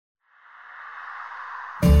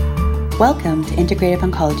Welcome to Integrative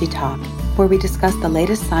Oncology Talk, where we discuss the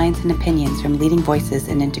latest science and opinions from leading voices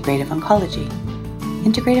in integrative oncology.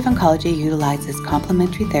 Integrative oncology utilizes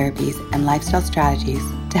complementary therapies and lifestyle strategies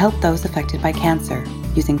to help those affected by cancer,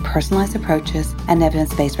 using personalized approaches and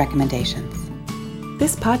evidence-based recommendations.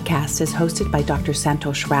 This podcast is hosted by Dr.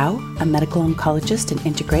 Santosh Rao, a medical oncologist and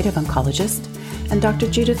integrative oncologist, and Dr.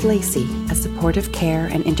 Judith Lacey, a supportive care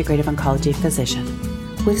and integrative oncology physician,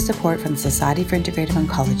 with support from the Society for Integrative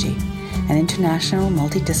Oncology, an international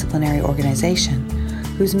multidisciplinary organization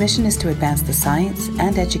whose mission is to advance the science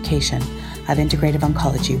and education of integrative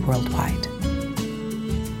oncology worldwide.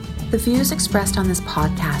 The views expressed on this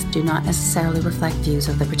podcast do not necessarily reflect views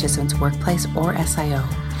of the participant's workplace or SIO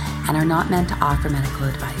and are not meant to offer medical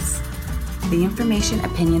advice. The information,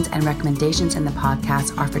 opinions, and recommendations in the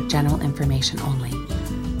podcast are for general information only.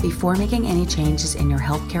 Before making any changes in your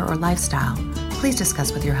healthcare or lifestyle, please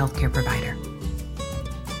discuss with your healthcare provider.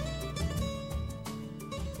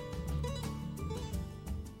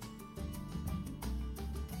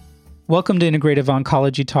 Welcome to Integrative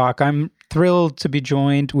Oncology Talk. I'm thrilled to be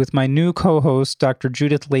joined with my new co-host, Dr.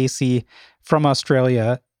 Judith Lacey from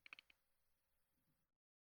Australia.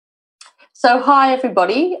 So hi,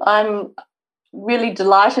 everybody. I'm really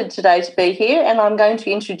delighted today to be here, and I'm going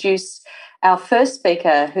to introduce our first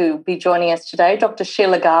speaker who will be joining us today, Dr.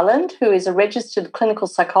 Sheila Garland, who is a registered clinical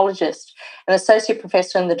psychologist and associate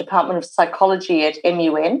professor in the Department of Psychology at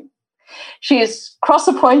MUN. She is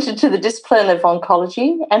cross-appointed to the discipline of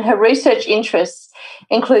oncology, and her research interests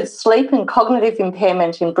include sleep and cognitive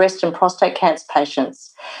impairment in breast and prostate cancer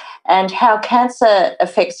patients and how cancer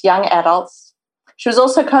affects young adults. She was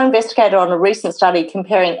also co-investigator on a recent study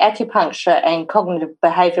comparing acupuncture and cognitive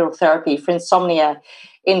behavioural therapy for insomnia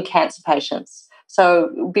in cancer patients. So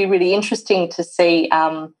it would be really interesting to see,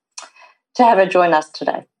 to have her join us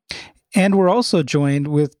today. And we're also joined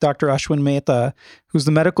with Dr. Ashwin Mehta, who's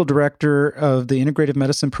the medical director of the Integrative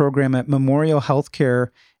Medicine Program at Memorial Healthcare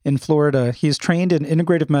in Florida. He's trained in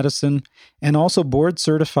integrative medicine and also board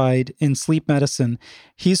certified in sleep medicine.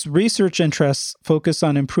 His research interests focus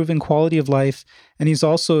on improving quality of life, and he's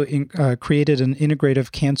also created an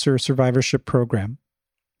integrative cancer survivorship program.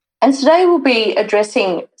 And today we'll be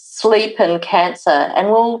addressing sleep and cancer, and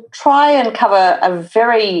we'll try and cover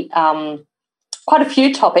quite a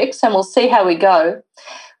few topics, and we'll see how we go.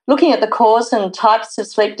 Looking at the cause and types of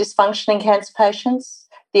sleep dysfunction in cancer patients,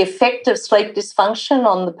 the effect of sleep dysfunction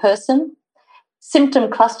on the person,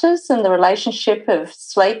 symptom clusters and the relationship of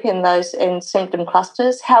sleep in symptom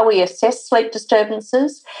clusters, how we assess sleep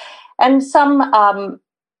disturbances, and some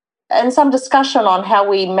discussion on how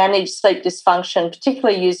we manage sleep dysfunction,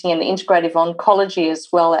 particularly using an integrative oncology as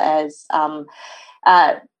well as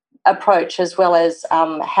approach, as well as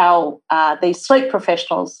how these sleep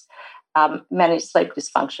professionals manage sleep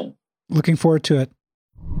dysfunction. Looking forward to it.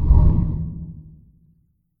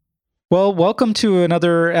 Well, welcome to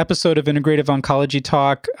another episode of Integrative Oncology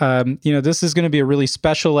Talk. This is going to be a really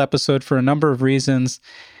special episode for a number of reasons.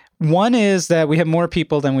 One is that we have more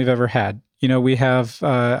people than we've ever had. We have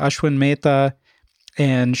Ashwin Mehta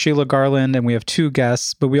and Sheila Garland, and we have two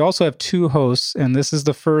guests, but we also have two hosts, and this is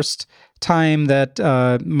the first time that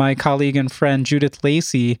my colleague and friend Judith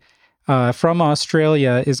Lacey from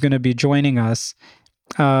Australia is going to be joining us.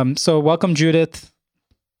 So welcome, Judith.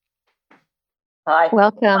 Hi.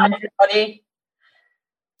 Welcome. Hi, everybody.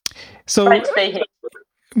 So great to be here.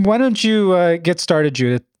 Why don't you get started,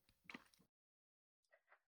 Judith?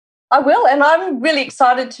 I will, and I'm really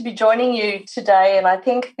excited to be joining you today. And I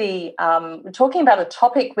think we're talking about a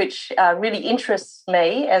topic which really interests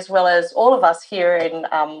me, as well as all of us here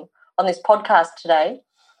on this podcast today.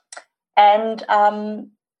 And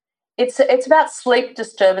it's about sleep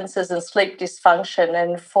disturbances and sleep dysfunction.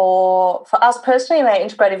 And for us personally in our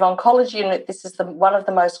integrative oncology unit, this is one of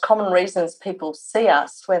the most common reasons people see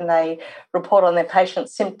us when they report on their patient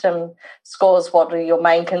symptom scores. What are your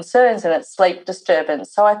main concerns? And it's sleep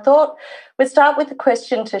disturbance. So I thought we'd start with a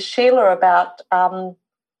question to Sheila about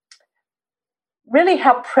really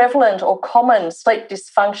how prevalent or common sleep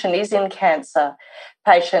dysfunction is in cancer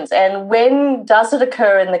patients, and when does it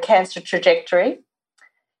occur in the cancer trajectory?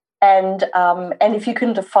 And if you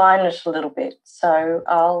can define it a little bit. So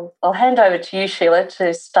I'll hand over to you, Sheila,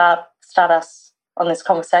 to start us on this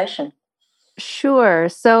conversation. Sure.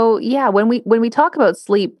 So yeah, when we talk about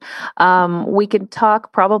sleep, we can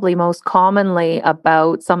talk probably most commonly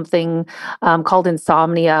about something called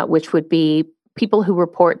insomnia, which would be people who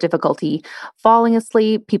report difficulty falling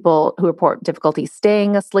asleep, people who report difficulty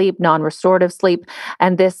staying asleep, non-restorative sleep.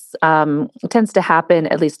 And this tends to happen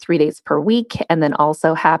at least 3 days per week, and then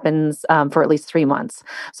also happens for at least 3 months.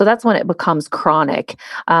 So that's when it becomes chronic.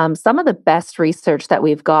 Some of the best research that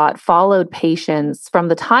we've got followed patients from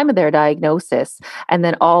the time of their diagnosis and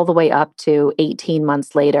then all the way up to 18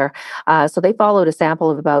 months later. So they followed a sample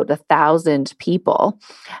of about 1,000 people.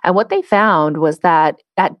 And what they found was that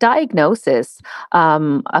at diagnosis,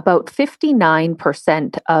 about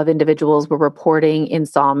 59% of individuals were reporting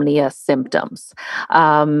insomnia symptoms.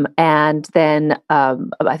 And then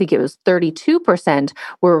I think it was 32%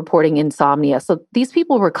 were reporting insomnia. So these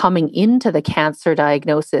people were coming into the cancer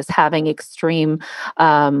diagnosis having extreme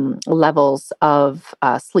levels of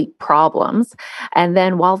sleep problems. And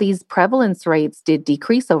then while these prevalence rates did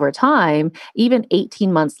decrease over time, even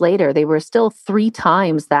 18 months later, they were still 3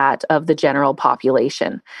 times that of the general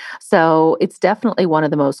population. So it's definitely one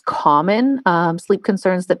of the most common sleep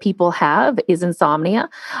concerns that people have is insomnia.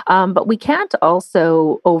 But we can't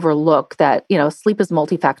also overlook that, sleep is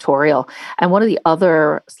multifactorial. And one of the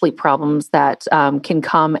other sleep problems that can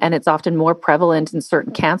come, and it's often more prevalent in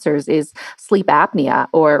certain cancers, is sleep apnea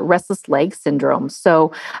or restless leg syndrome.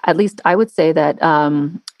 So at least I would say that,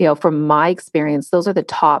 from my experience, those are the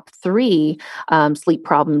top 3 sleep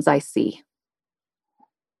problems I see.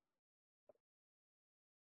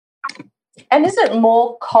 And is it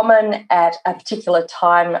more common at a particular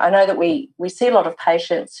time? I know that we see a lot of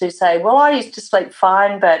patients who say, well, I used to sleep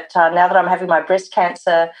fine, but now that I'm having my breast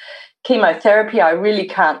cancer chemotherapy, I really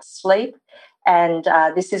can't sleep, and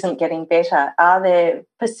this isn't getting better. Are there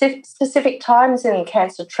specific times in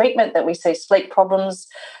cancer treatment that we see sleep problems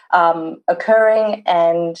occurring,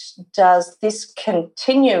 and does this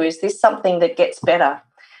continue? Is this something that gets better?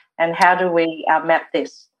 And how do we map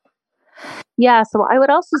this? Yeah, so I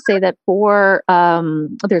would also say that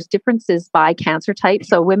there's differences by cancer type.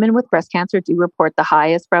 So women with breast cancer do report the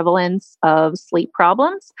highest prevalence of sleep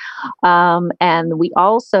problems. And we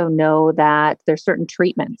also know that there's certain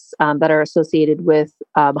treatments that are associated with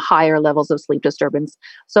higher levels of sleep disturbance.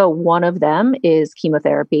 So one of them is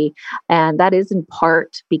chemotherapy. And that is in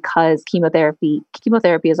part because chemotherapy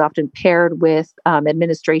is often paired with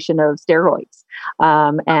administration of steroids.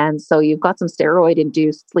 And so you've got some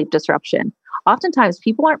steroid-induced sleep disruption. Oftentimes,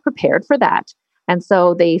 people aren't prepared for that. And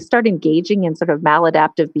so they start engaging in sort of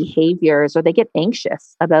maladaptive behaviors, or they get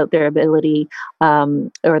anxious about their ability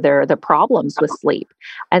or their problems with sleep.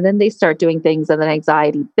 And then they start doing things and then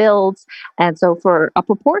anxiety builds. And so for a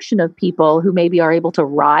proportion of people who maybe are able to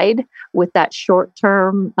ride with that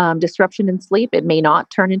short-term disruption in sleep, it may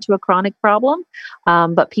not turn into a chronic problem.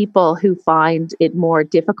 But people who find it more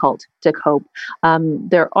difficult to cope,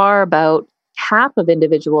 there are about half of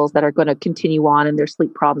individuals that are going to continue on and their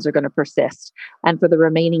sleep problems are going to persist. And for the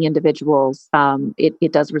remaining individuals,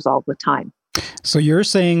 it does resolve with time. So you're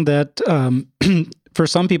saying that for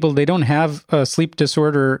some people, they don't have a sleep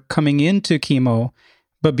disorder coming into chemo,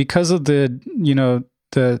 but because of the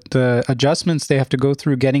adjustments they have to go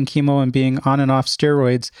through getting chemo and being on and off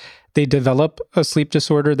steroids, they develop a sleep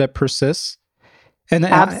disorder that persists? And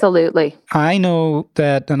absolutely. I know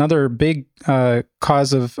that another big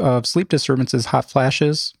cause of sleep disturbance is hot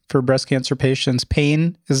flashes for breast cancer patients.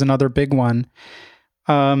 Pain is another big one.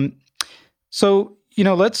 So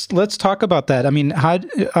let's talk about that. I mean,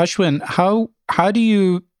 Ashwin, how do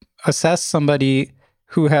you assess somebody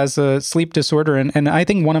who has a sleep disorder? And I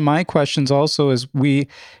think one of my questions also is we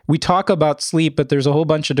talk about sleep, but there's a whole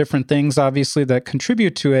bunch of different things, obviously, that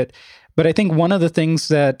contribute to it. But I think one of the things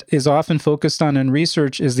that is often focused on in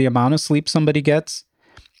research is the amount of sleep somebody gets.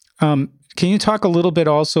 Can you talk a little bit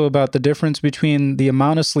also about the difference between the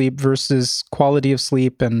amount of sleep versus quality of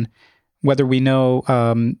sleep, and whether we know,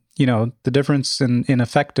 the difference in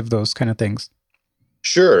effect of those kind of things?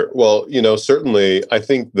 Sure. Well, certainly, I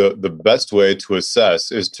think the best way to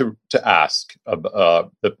assess is to ask.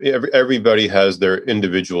 Everybody has their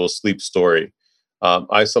individual sleep story.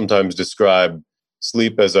 I sometimes describe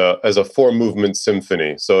sleep as a 4-movement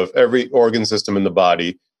symphony. So if every organ system in the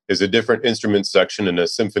body is a different instrument section in a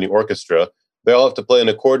symphony orchestra, they all have to play in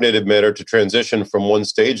a coordinated manner to transition from one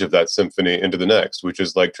stage of that symphony into the next, which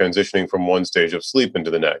is like transitioning from one stage of sleep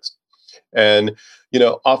into the next. And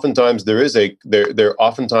oftentimes there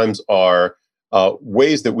oftentimes are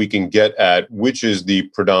ways that we can get at which is the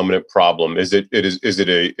predominant problem. Is it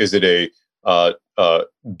a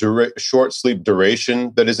short sleep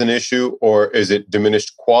duration that is an issue, or is it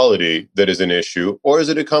diminished quality that is an issue, or is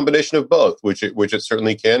it a combination of both, which it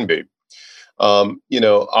certainly can be.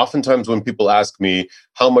 Oftentimes when people ask me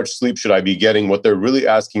how much sleep should I be getting, what they're really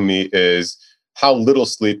asking me is how little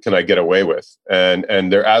sleep can I get away with?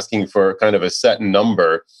 And they're asking for kind of a set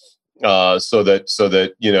number, so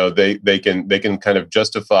that they can kind of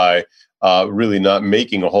justify really not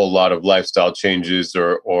making a whole lot of lifestyle changes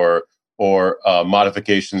or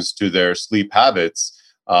modifications to their sleep habits,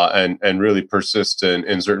 and really persist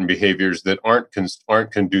in certain behaviors that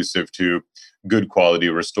aren't conducive to good quality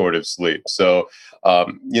restorative sleep. So,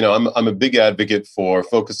 I'm a big advocate for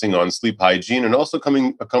focusing on sleep hygiene and also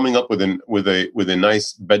coming up with a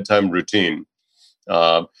nice bedtime routine.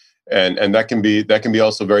 And that can be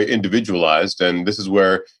also very individualized. And this is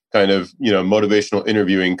where kind of motivational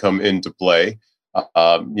interviewing come into play.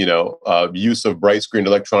 Use of bright screen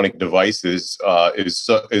electronic devices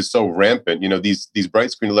is so rampant. These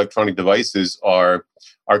bright screen electronic devices are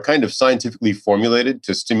kind of scientifically formulated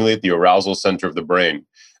to stimulate the arousal center of the brain.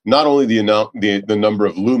 Not only the number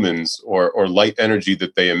of lumens or light energy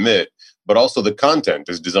that they emit, but also the content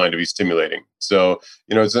is designed to be stimulating. So,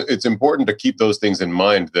 it's important to keep those things in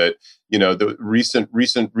mind, that, the recent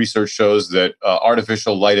research shows that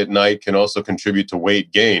artificial light at night can also contribute to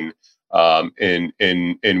weight gain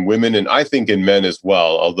in women, and I think in men as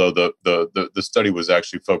well, although the study was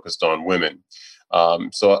actually focused on women.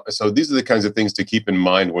 So these are the kinds of things to keep in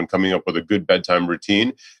mind when coming up with a good bedtime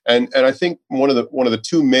routine. And I think one of the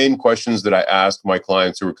two main questions that I ask my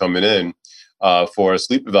clients who are coming in for a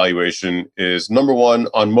sleep evaluation is, number one,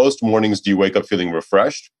 on most mornings, do you wake up feeling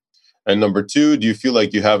refreshed? And number two, do you feel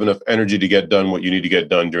like you have enough energy to get done what you need to get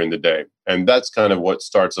done during the day? And that's kind of what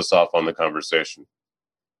starts us off on the conversation.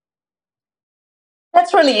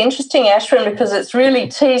 That's really interesting, Ashwin, because it's really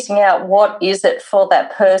teasing out what is it for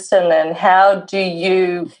that person and how do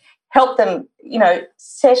you help them,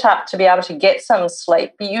 set up to be able to get some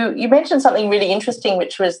sleep. You mentioned something really interesting,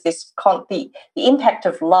 which was the impact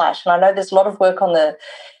of light. And I know there's a lot of work on the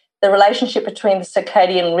relationship between the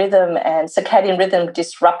circadian rhythm and circadian rhythm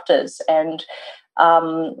disruptors. And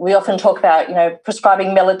we often talk about,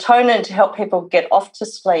 prescribing melatonin to help people get off to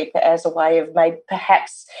sleep as a way of maybe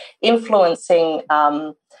perhaps influencing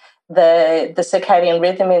the circadian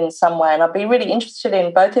rhythm in some way. And I'd be really interested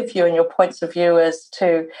in both of you and your points of view as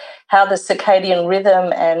to how the circadian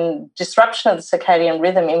rhythm and disruption of the circadian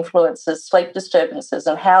rhythm influences sleep disturbances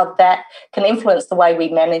and how that can influence the way we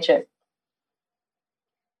manage it.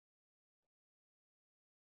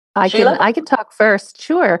 I can talk first.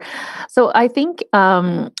 Sure. So I think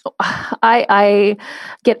I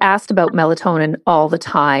get asked about melatonin all the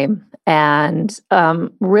time, and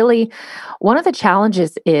really one of the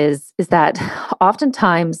challenges is that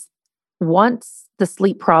oftentimes once the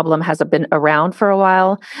sleep problem has been around for a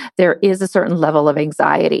while, there is a certain level of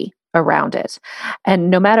anxiety around it. And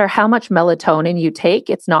no matter how much melatonin you take,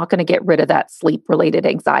 it's not going to get rid of that sleep-related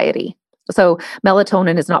anxiety. So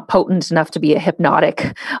melatonin is not potent enough to be a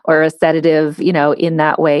hypnotic or a sedative, in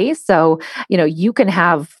that way. So, you can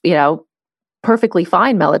have, perfectly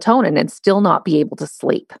fine melatonin and still not be able to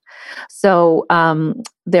sleep. So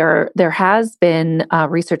there has been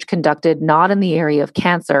research conducted, not in the area of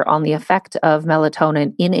cancer, on the effect of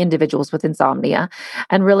melatonin in individuals with insomnia.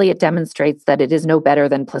 And really it demonstrates that it is no better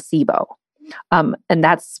than placebo. And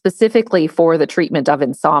that's specifically for the treatment of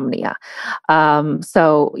insomnia.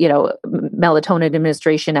 So, melatonin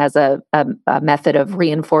administration as a method of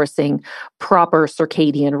reinforcing proper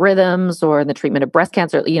circadian rhythms, or in the treatment of breast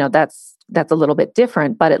cancer, that's a little bit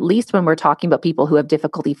different. But at least when we're talking about people who have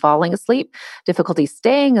difficulty falling asleep, difficulty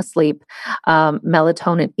staying asleep,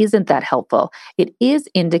 melatonin isn't that helpful. It is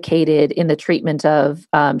indicated in the treatment of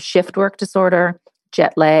shift work disorder,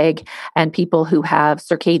 jet lag, and people who have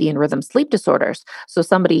circadian rhythm sleep disorders. So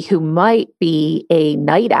somebody who might be a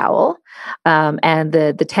night owl, and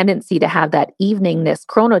the tendency to have that eveningness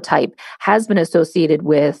chronotype has been associated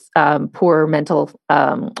with poor mental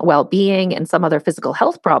well-being and some other physical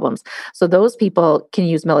health problems. So those people can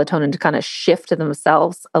use melatonin to kind of shift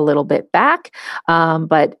themselves a little bit back.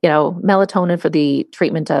 But melatonin for the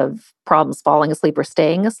treatment of problems falling asleep or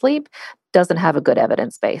staying asleep doesn't have a good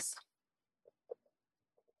evidence base.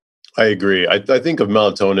 I agree. I think of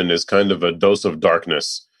melatonin as kind of a dose of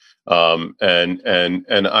darkness, and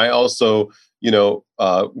I also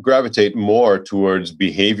gravitate more towards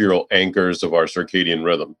behavioral anchors of our circadian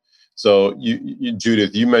rhythm. So,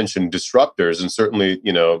 Judith, you mentioned disruptors, and certainly,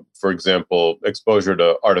 for example, exposure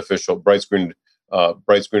to artificial bright screen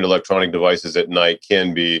electronic devices at night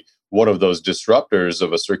can be one of those disruptors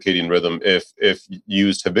of a circadian rhythm if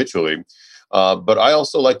used habitually. But I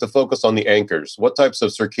also like to focus on the anchors. What types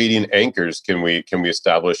of circadian anchors can we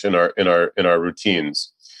establish in our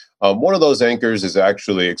routines? One of those anchors is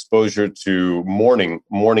actually exposure to morning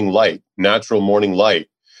light, natural morning light.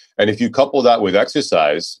 And if you couple that with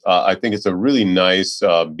exercise, I think it's a really nice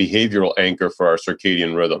behavioral anchor for our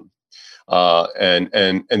circadian rhythm.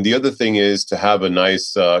 And the other thing is to have a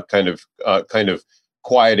nice kind of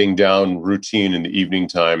quieting down routine in the evening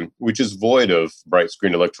time, which is void of bright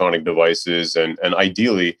screen electronic devices, and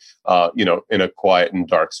ideally, in a quiet and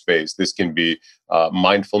dark space. This can be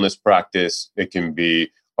mindfulness practice. It can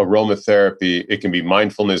be aromatherapy. It can be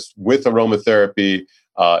mindfulness with aromatherapy.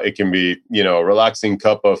 It can be, a relaxing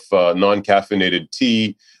cup of non-caffeinated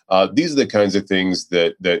tea. These are the kinds of things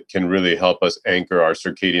that can really help us anchor our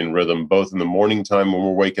circadian rhythm, both in the morning time when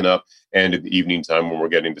we're waking up and in the evening time when we're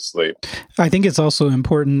getting to sleep. I think it's also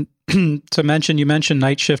important to mention, you mentioned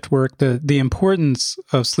night shift work, the importance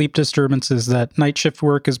of sleep disturbances, that night shift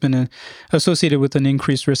work has been associated with an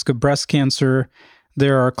increased risk of breast cancer.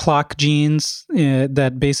 There are clock genes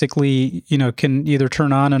that basically, can either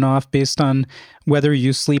turn on and off based on whether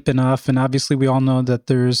you sleep enough. And obviously, we all know that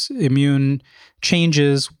there's immune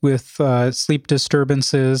changes with sleep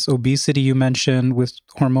disturbances, obesity you mentioned, with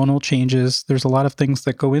hormonal changes. There's a lot of things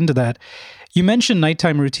that go into that. You mentioned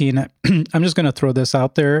nighttime routine. I'm just going to throw this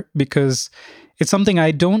out there because it's something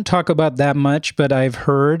I don't talk about that much, but I've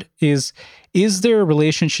heard is there a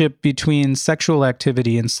relationship between sexual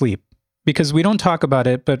activity and sleep? Because we don't talk about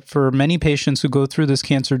it, but for many patients who go through this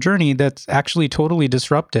cancer journey, that's actually totally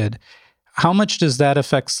disrupted. How much does that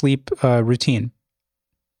affect sleep routine?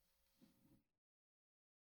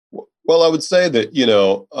 Well, I would say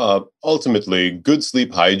that, ultimately, good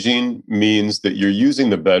sleep hygiene means that you're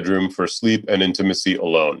using the bedroom for sleep and intimacy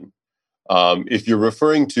alone. If you're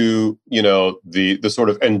referring to, the sort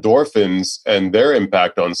of endorphins and their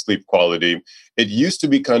impact on sleep quality, it used to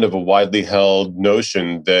be kind of a widely held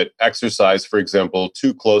notion that exercise, for example,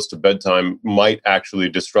 too close to bedtime might actually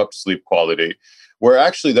disrupt sleep quality, where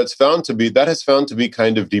actually that has found to be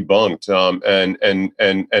kind of debunked,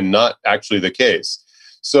 and not actually the case.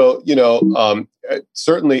 So,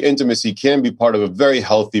 certainly intimacy can be part of a very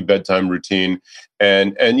healthy bedtime routine.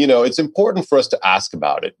 And it's important for us to ask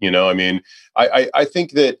about it. I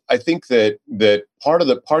think that part of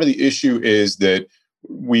the issue is that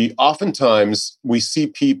we oftentimes see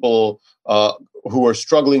people who are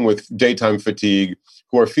struggling with daytime fatigue,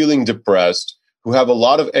 who are feeling depressed, who have a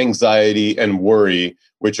lot of anxiety and worry,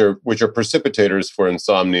 which are precipitators for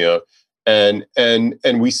insomnia. And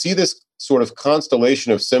we see this sort of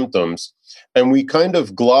constellation of symptoms, and we kind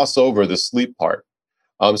of gloss over the sleep part.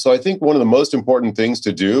 So I think one of the most important things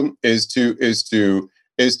to do is to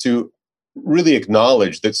really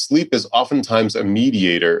acknowledge that sleep is oftentimes a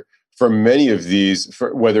mediator for many of these,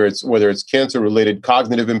 whether it's cancer-related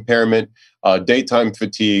cognitive impairment, daytime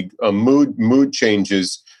fatigue, mood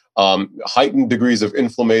changes, heightened degrees of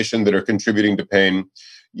inflammation that are contributing to pain,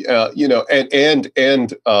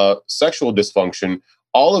 and sexual dysfunction.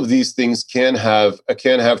 All of these things can have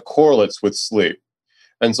correlates with sleep.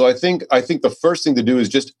 And so I think the first thing to do is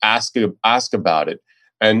just ask about it,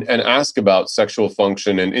 and ask about sexual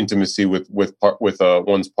function and intimacy with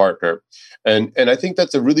one's partner. And I think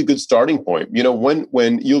that's a really good starting point.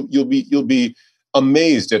 When you'll be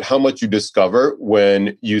amazed at how much you discover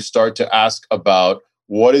when you start to ask about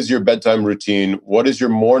what is your bedtime routine, what is your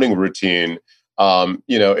morning routine.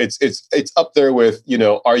 It's up there with,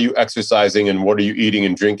 are you exercising and what are you eating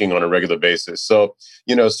and drinking on a regular basis? So,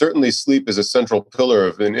 certainly sleep is a central pillar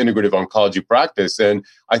of an integrative oncology practice. And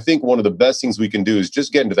I think one of the best things we can do is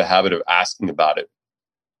just get into the habit of asking about it.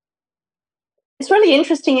 It's really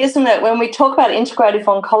interesting, isn't it? When we talk about integrative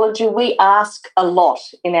oncology, we ask a lot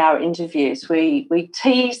in our interviews. We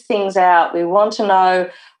tease things out. We want to know,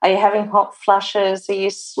 are you having hot flushes? Are you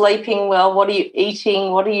sleeping well? What are you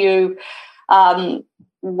eating? What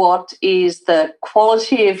is the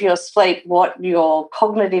quality of your sleep, what your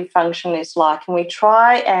cognitive function is like. And we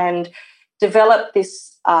try and develop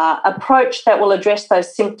this approach that will address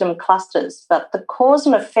those symptom clusters. But the cause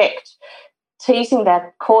and effect, teasing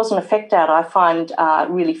that cause and effect out, I find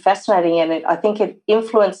really fascinating. And I think it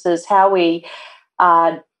influences how we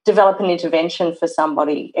develop an intervention for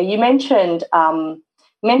somebody. You mentioned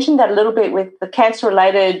that a little bit with the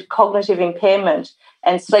cancer-related cognitive impairment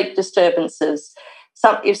and sleep disturbances.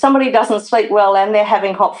 If somebody doesn't sleep well and they're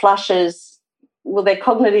having hot flushes, will their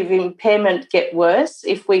cognitive impairment get worse?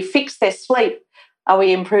 If we fix their sleep, are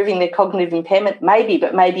we improving their cognitive impairment? Maybe,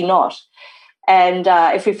 but maybe not. And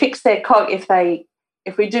if we fix their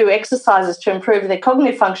if we do exercises to improve their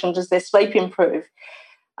cognitive function, does their sleep improve?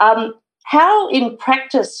 How in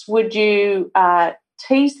practice would you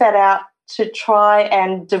tease that out to try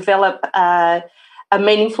and develop a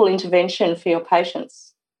meaningful intervention for your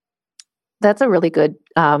patients? That's a really good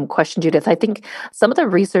question, Judith. I think some of the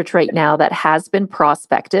research right now that has been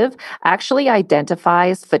prospective actually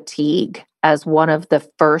identifies fatigue as one of the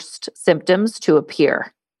first symptoms to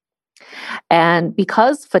appear. And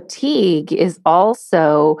because fatigue is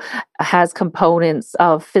also has components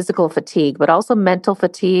of physical fatigue, but also mental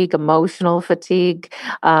fatigue, emotional fatigue,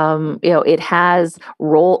 it has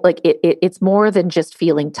it's more than just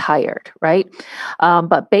feeling tired, right?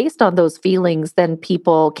 But based on those feelings, then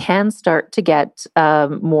people can start to get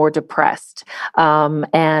more depressed,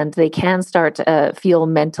 and they can start to feel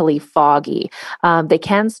mentally foggy. They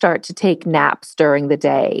can start to take naps during the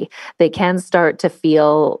day. They can start to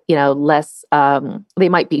feel, less, they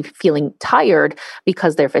might be feeling tired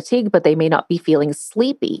because they're fatigued, but they may not be feeling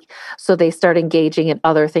sleepy. So they start engaging in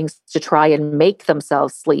other things to try and make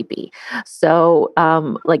themselves sleepy. So,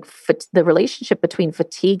 the relationship between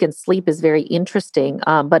fatigue and sleep is very interesting.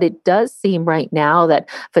 But it does seem right now that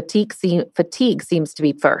fatigue seems to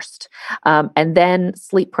be first. And then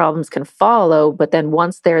sleep problems can follow. But then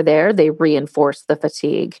once they're there, they reinforce the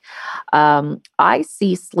fatigue. I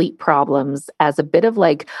see sleep problems as a bit of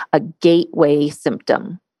like a gateway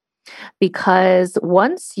symptom, because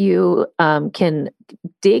once you can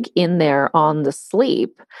dig in there on the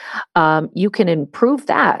sleep, you can improve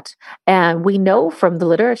that. And we know from the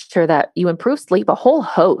literature that you improve sleep, a whole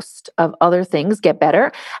host of other things get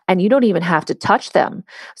better, and you don't even have to touch them.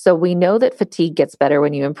 So we know that fatigue gets better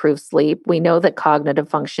when you improve sleep. We know that cognitive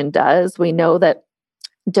function does. We know that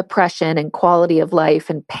depression and quality of life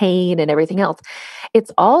and pain and everything else.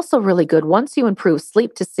 It's also really good once you improve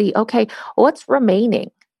sleep to see, okay, what's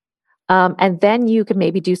remaining? And then you can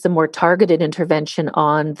maybe do some more targeted intervention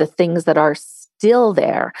on the things that are still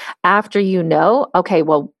there after okay,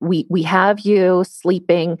 well, we have you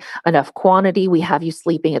sleeping enough quantity. We have you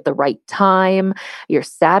sleeping at the right time. You're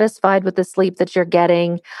satisfied with the sleep that you're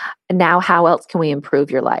getting. Now, how else can we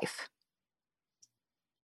improve your life?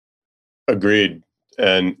 Agreed.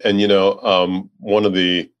 And one of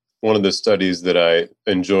the studies that I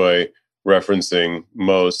enjoy referencing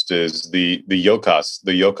most is the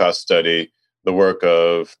YOCAS study, the work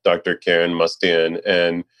of Dr. Karen Mustian.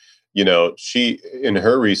 And she, in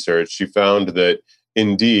her research, she found that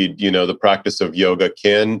indeed, the practice of yoga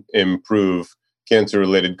can improve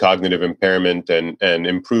cancer-related cognitive impairment and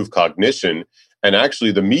improve cognition. And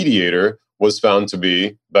actually, the mediator was found to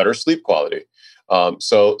be better sleep quality.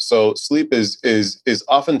 So sleep is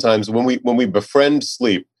oftentimes when we befriend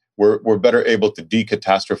sleep, we're better able to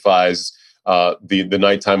decatastrophize the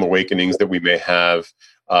nighttime awakenings that we may have.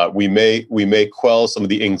 We may quell some of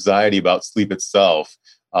the anxiety about sleep itself.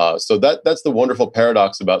 So that's the wonderful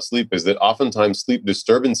paradox about sleep, is that oftentimes sleep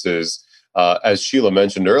disturbances, as Sheila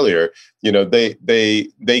mentioned earlier, they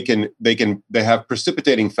have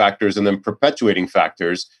precipitating factors and then perpetuating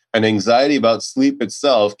factors. And anxiety about sleep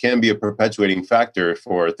itself can be a perpetuating factor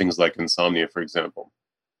for things like insomnia, for example.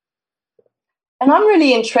 And I'm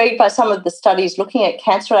really intrigued by some of the studies looking at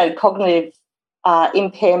cancer-related cognitive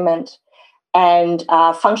impairment and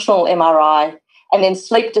functional MRI, and then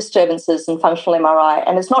sleep disturbances and functional MRI.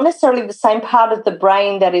 And it's not necessarily the same part of the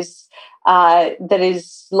brain that is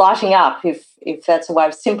lighting up, if that's a way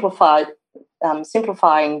of simplifying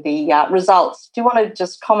the results. Do you want to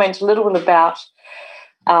just comment a little bit about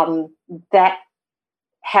that,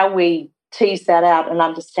 how we tease that out and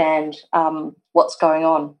understand what's going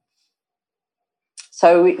on?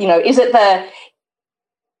 So, is it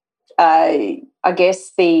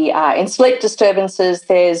in sleep disturbances,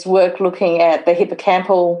 there's work looking at the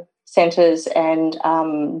hippocampal centres and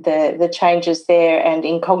the changes there, and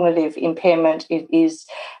in cognitive impairment, it is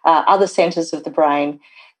other centres of the brain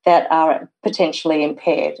that are potentially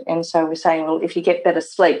impaired. And so we're saying, well, if you get better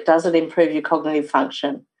sleep, does it improve your cognitive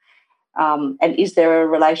function? And is there a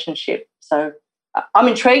relationship? So I'm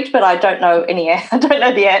intrigued, but I don't know I don't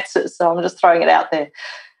know the answers, so I'm just throwing it out there.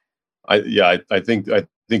 I think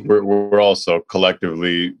we're also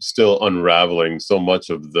collectively still unraveling so much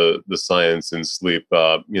of the science in sleep.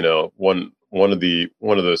 One of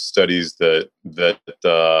the studies that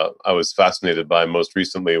I was fascinated by most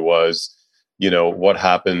recently was, what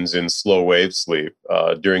happens in slow wave sleep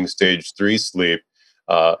during stage 3 sleep.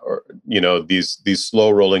 These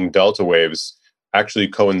slow rolling delta waves actually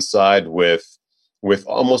coincide with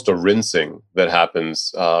almost a rinsing that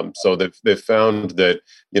happens. So they've found that,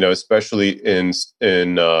 especially in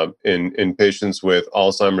patients with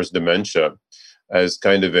Alzheimer's dementia, as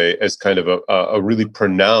kind of a really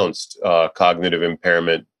pronounced cognitive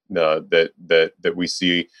impairment that we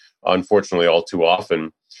see, unfortunately, all too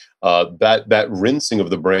often. That rinsing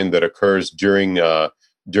of the brain that occurs during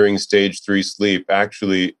during stage 3 sleep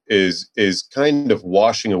actually is kind of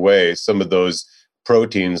washing away some of those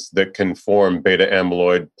proteins that can form beta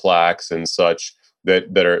amyloid plaques and such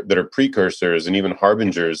that are precursors and even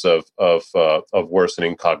harbingers of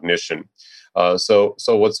worsening cognition. So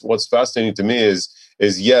what's fascinating to me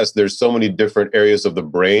is yes, there's so many different areas of the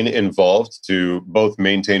brain involved to both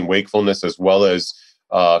maintain wakefulness as well as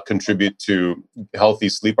contribute to healthy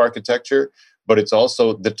sleep architecture, but it's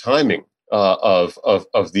also the timing of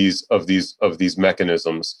these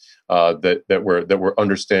mechanisms that we're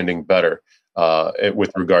understanding better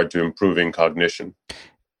with regard to improving cognition.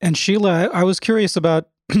 And Sheila, I was curious about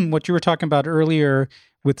what you were talking about earlier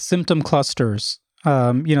with symptom clusters.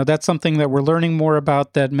 That's something that we're learning more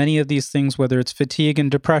about, that many of these things, whether it's fatigue and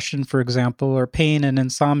depression, for example, or pain and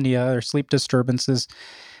insomnia or sleep disturbances,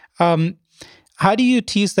 how do you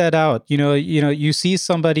tease that out? You see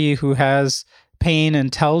somebody who has pain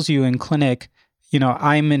and tells you in clinic,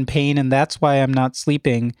 I'm in pain and that's why I'm not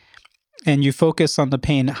sleeping, and you focus on the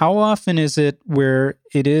pain. How often is it where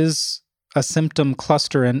it is a symptom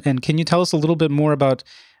cluster? And can you tell us a little bit more about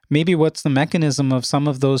maybe what's the mechanism of some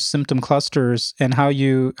of those symptom clusters and how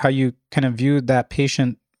you kind of viewed that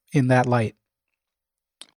patient in that light?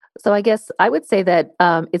 So I guess I would say that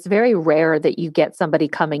it's very rare that you get somebody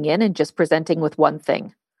coming in and just presenting with one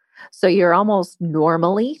thing. So you're almost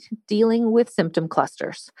normally dealing with symptom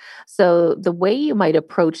clusters. So the way you might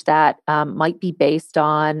approach that might be based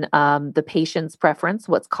on the patient's preference,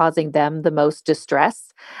 what's causing them the most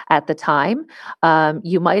distress at the time.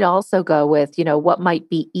 You might also go with, what might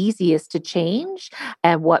be easiest to change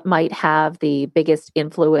and what might have the biggest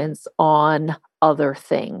influence on other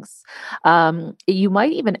things. You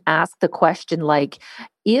might even ask the question like,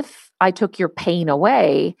 if I took your pain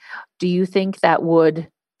away, do you think that would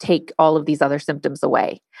take all of these other symptoms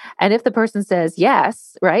away? And if the person says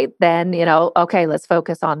yes, right, then, okay, let's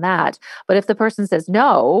focus on that. But if the person says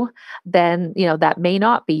no, then, that may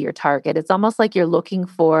not be your target. It's almost like you're looking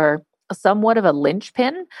for somewhat of a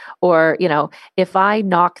linchpin, or, if I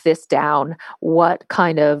knock this down, what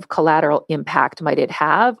kind of collateral impact might it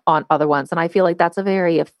have on other ones? And I feel like that's a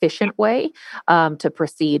very efficient way to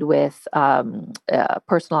proceed with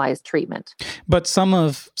personalized treatment. But some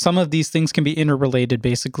of these things can be interrelated,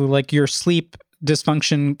 basically, like your sleep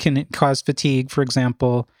dysfunction can cause fatigue, for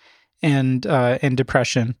example, and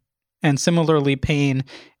depression. And similarly, pain,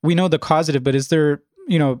 we know the causative, but is there,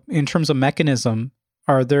 in terms of mechanism,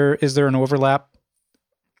 is there an overlap?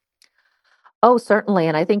 Oh, certainly.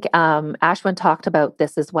 And I think Ashwin talked about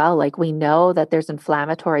this as well. Like, we know that there's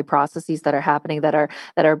inflammatory processes that are happening that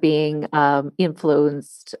are being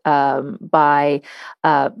influenced by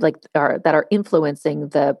or that are influencing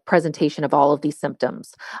the presentation of all of these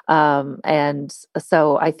symptoms. And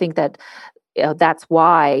so I think that that's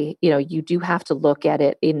why you do have to look at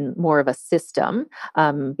it in more of a system,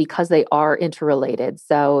 because they are interrelated.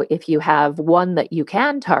 So if you have one that you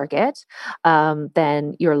can target,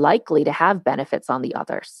 then you're likely to have benefits on the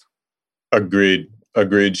others. Agreed,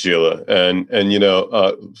 Sheila. And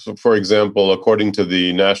so for example, according to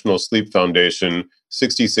the National Sleep Foundation,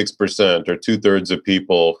 66% or 2/3 of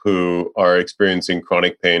people who are experiencing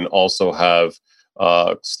chronic pain also have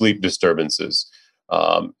sleep disturbances.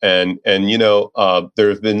 There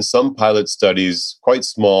have been some pilot studies, quite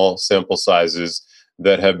small sample sizes,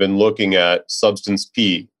 that have been looking at substance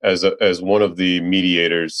P as one of the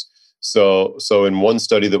mediators. So in one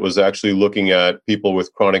study that was actually looking at people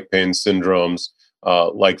with chronic pain syndromes,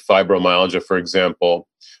 like fibromyalgia, for example,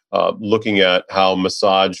 looking at how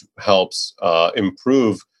massage helps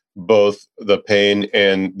improve both the pain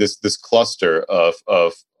and this cluster of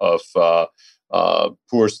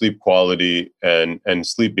poor sleep quality and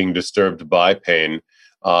sleep being disturbed by pain.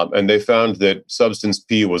 And they found that substance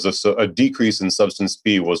P was a decrease in substance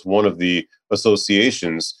P was one of the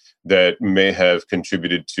associations that may have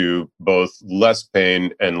contributed to both less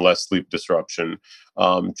pain and less sleep disruption,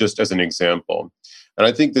 just as an example. And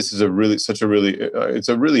I think this is it's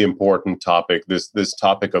a really important topic, this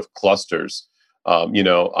topic of clusters.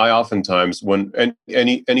 I oftentimes, when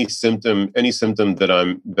any symptom that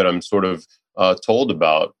I'm sort of told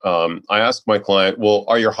about, I ask my client, well,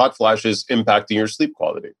 are your hot flashes impacting your sleep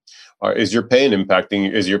quality? Is your pain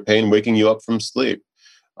waking you up from sleep?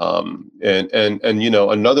 Another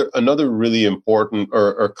really important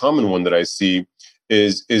or common one that I see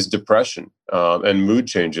is depression and mood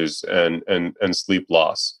changes and sleep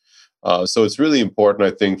loss. So it's really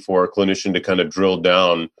important, I think, for a clinician to kind of drill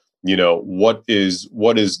down, what is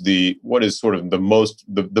sort of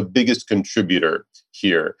the biggest contributor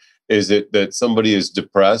here. Is it that somebody is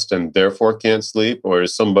depressed and therefore can't sleep, or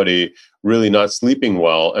is somebody really not sleeping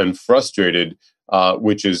well and frustrated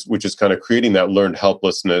which is kind of creating that learned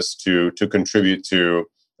helplessness to contribute to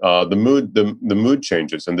the mood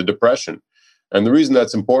changes and the depression. And the reason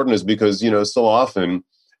that's important is because so often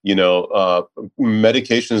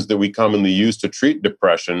medications that we commonly use to treat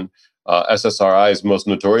depression, SSRIs most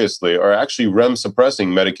notoriously, are actually REM suppressing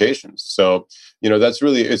medications. So it's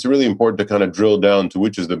really important to kind of drill down to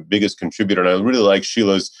which is the biggest contributor. And I really like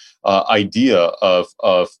Sheila's idea of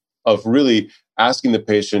really asking the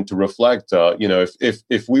patient to reflect.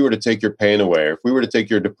 If we were to take your pain away, or if we were to take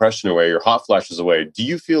your depression away, your hot flashes away, do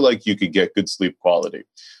you feel like you could get good sleep quality?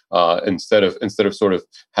 Instead of sort of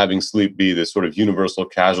having sleep be this sort of universal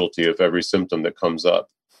casualty of every symptom that comes up.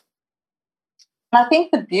 I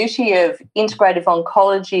think the beauty of integrative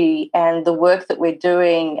oncology and the work that we're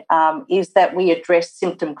doing is that we address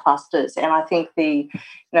symptom clusters. And I think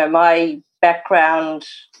my background,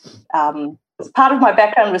 part of my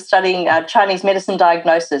background was studying Chinese medicine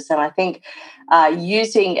diagnosis. And I think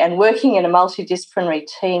using and working in a multidisciplinary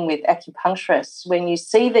team with acupuncturists, when you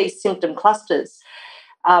see these symptom clusters,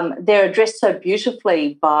 they're addressed so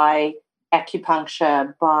beautifully by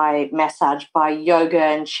acupuncture, by massage, by yoga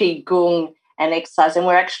and qigong and exercise. And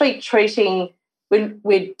we're actually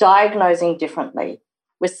we're diagnosing differently.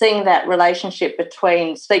 We're seeing that relationship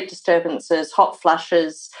between sleep disturbances, hot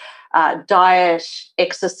flushes, diet,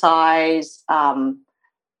 exercise,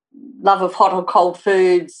 love of hot or cold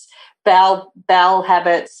foods, bowel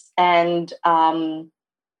habits, and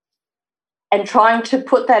trying to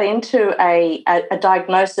put that into a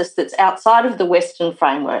diagnosis that's outside of the Western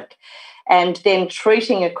framework, and then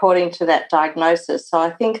treating according to that diagnosis. So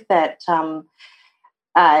I think that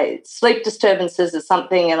sleep disturbances is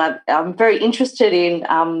something, and I'm very interested in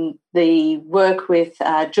the work with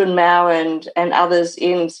Jun Mao and others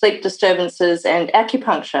in sleep disturbances and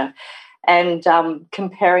acupuncture, and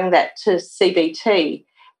comparing that to CBT.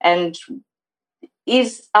 And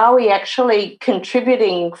are we actually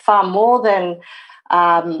contributing far more than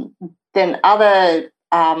other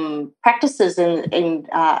practices in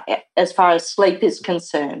as far as sleep is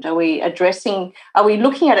concerned? Are we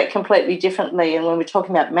looking at it completely differently? And when we're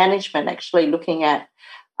talking about management, actually looking at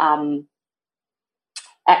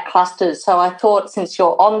clusters. So I thought, since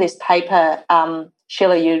you're on this paper,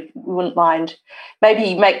 Sheila, you wouldn't mind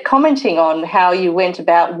maybe commenting on how you went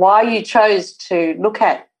about, why you chose to look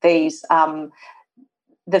at these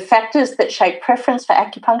the factors that shape preference for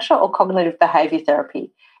acupuncture or cognitive behaviour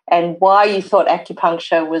therapy, and why you thought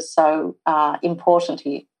acupuncture was so important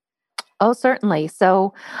here. Oh, certainly.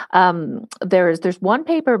 So there's one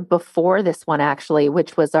paper before this one, actually,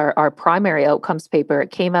 which was our primary outcomes paper.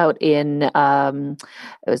 It came out in it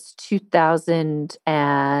was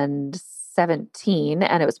 2017,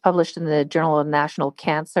 and it was published in the Journal of the National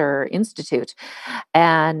Cancer Institute.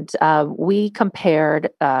 And we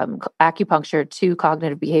compared acupuncture to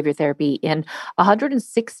cognitive behavior therapy in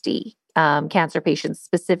 160 cancer patients,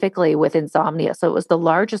 specifically with insomnia. So it was the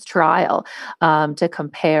largest trial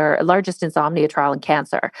largest insomnia trial in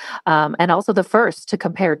cancer, and also the first to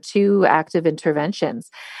compare two active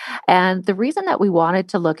interventions. And the reason that we wanted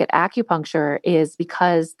to look at acupuncture is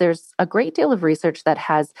because there's a great deal of research that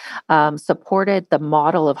has supported the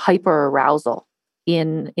model of hyperarousal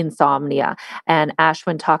in insomnia. And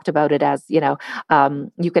Ashwin talked about it as, you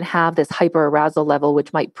can have this hyperarousal level,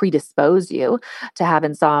 which might predispose you to have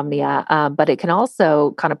insomnia, but it can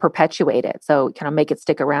also kind of perpetuate it. So kind of make it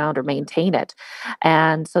stick around or maintain it.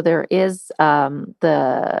 And so there is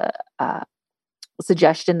the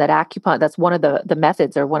suggestion that that's one of the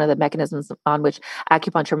methods, or one of the mechanisms on which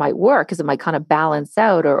acupuncture might work, is it might kind of balance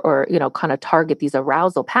out or kind of target these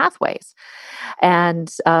arousal pathways.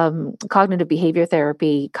 And cognitive behavior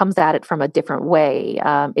therapy comes at it from a different way.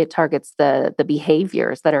 It targets the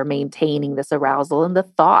behaviors that are maintaining this arousal and the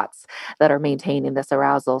thoughts that are maintaining this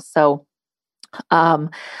arousal. So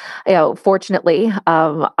fortunately,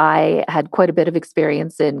 I had quite a bit of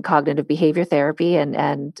experience in cognitive behavior therapy,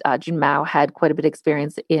 and Jun Mao had quite a bit of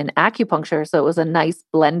experience in acupuncture. So it was a nice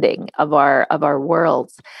blending of our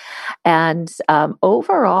worlds. And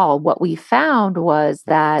overall, what we found was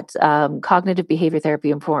that cognitive behavior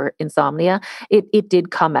therapy for insomnia, it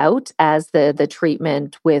did come out as the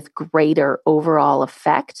treatment with greater overall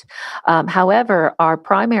effect. However, our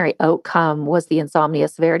primary outcome was the Insomnia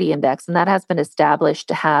Severity Index, and that has been established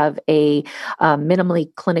to have a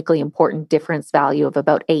minimally clinically important difference value of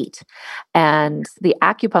about 8. And the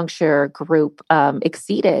acupuncture group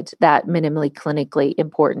exceeded that minimally clinically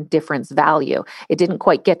important difference value. It didn't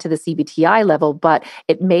quite get to the CBTI level, but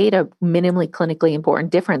it made a minimally clinically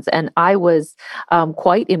important difference. And I was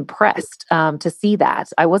quite impressed to see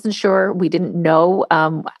that. I wasn't sure. We didn't know.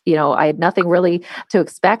 I had nothing really to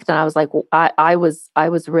expect, and I was like, I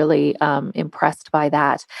was really impressed by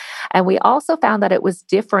that. And we also found that it was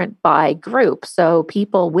different by group. So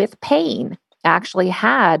people with pain actually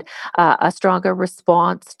had a stronger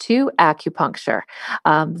response to acupuncture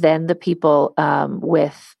than the people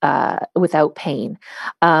without pain.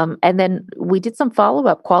 And then we did some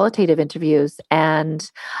follow-up qualitative interviews,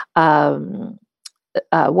 and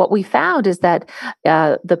what we found is that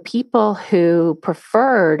the people who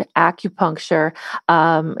preferred acupuncture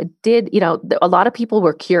a lot of people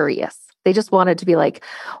were curious. They just wanted to be like,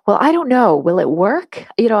 well, I don't know, will it work?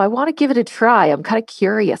 I want to give it a try. I'm kind of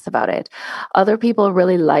curious about it. Other people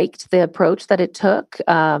really liked the approach that it took,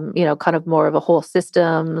 kind of more of a whole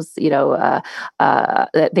systems, they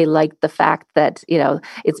liked the fact that,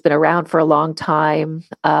 it's been around for a long time.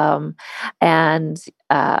 And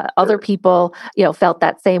other people, felt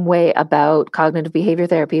that same way about cognitive behavior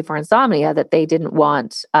therapy for insomnia, that they didn't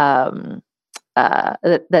want, that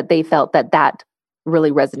they felt that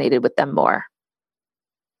really resonated with them more.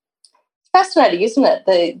 It's fascinating, isn't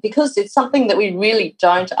it? Because it's something that we really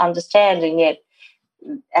don't understand, and yet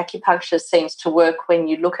acupuncture seems to work when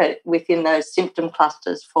you look at within those symptom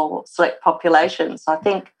clusters for select populations. I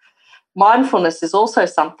think mindfulness is also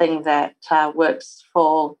something that works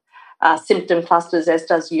for symptom clusters, as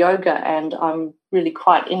does yoga, and I'm really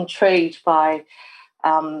quite intrigued by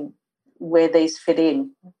where these fit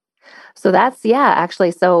in. So that's,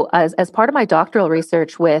 actually. So as part of my doctoral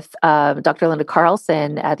research with Dr. Linda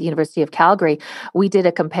Carlson at the University of Calgary, we did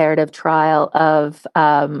a comparative trial of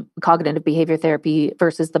cognitive behavior therapy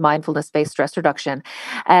versus the mindfulness-based stress reduction.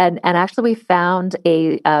 And actually we found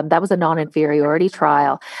that was a non-inferiority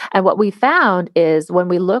trial. And what we found is when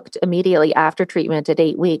we looked immediately after treatment at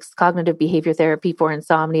 8 weeks, cognitive behavior therapy for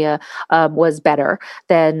insomnia was better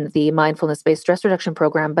than the mindfulness-based stress reduction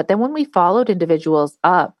program. But then when we followed individuals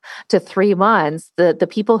up to 3 months, the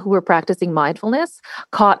people who were practicing mindfulness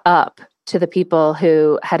caught up to the people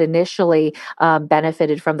who had initially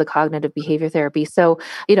benefited from the cognitive behavior therapy. So,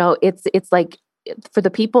 it's like for the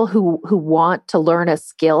people who want to learn a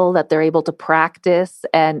skill that they're able to practice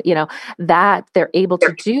and, that they're able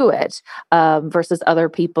to do it versus other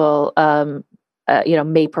people,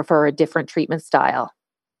 may prefer a different treatment style.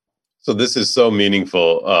 So this is so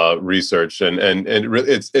meaningful research, and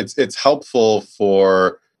it's helpful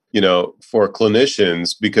for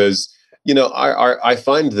clinicians, because I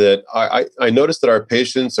find that I notice that our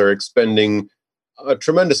patients are expending a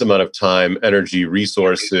tremendous amount of time, energy,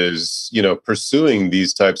 resources, pursuing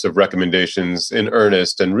these types of recommendations in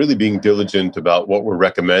earnest and really being diligent about what we're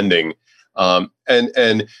recommending.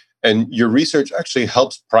 And your research actually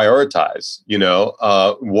helps prioritize,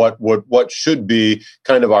 what should be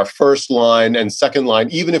kind of our first line and second line,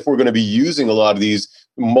 even if we're going to be using a lot of these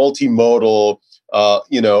multimodal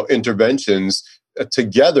interventions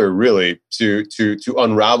together, really to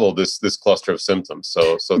unravel this cluster of symptoms.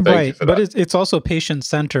 So thank you for that. But it's also patient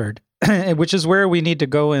centered, which is where we need to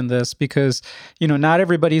go in this, because not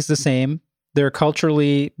everybody's the same. They're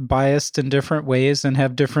culturally biased in different ways and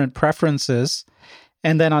have different preferences,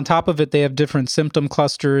 and then on top of it, they have different symptom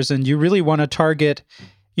clusters. And you really want to target,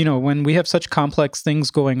 when we have such complex things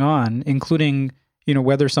going on, including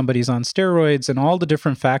whether somebody's on steroids and all the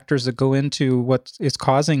different factors that go into what is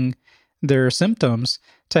causing their symptoms,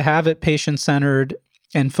 to have it patient-centered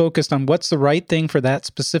and focused on what's the right thing for that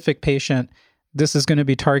specific patient. This is going to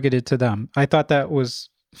be targeted to them. I thought that was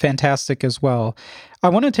fantastic as well. I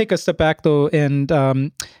want to take a step back though, and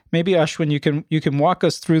maybe Ashwin, you can walk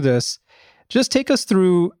us through this. Just take us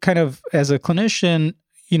through kind of as a clinician,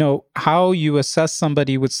 how you assess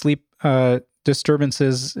somebody with sleep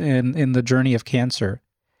disturbances in the journey of cancer.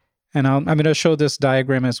 And I'm going to show this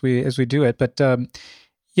diagram as we do it. But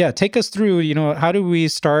take us through, how do we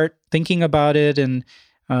start thinking about it, and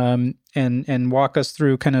walk us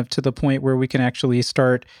through kind of to the point where we can actually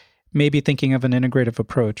start maybe thinking of an integrative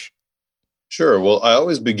approach. Sure. Well, I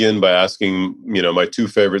always begin by asking, my two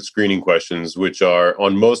favorite screening questions, which are,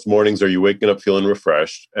 on most mornings, are you waking up feeling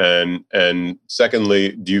refreshed? And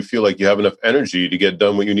secondly, do you feel like you have enough energy to get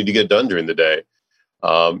done what you need to get done during the day?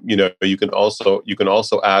 You can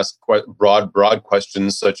also ask broad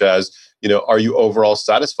questions such as, are you overall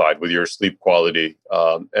satisfied with your sleep quality?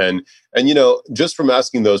 And just from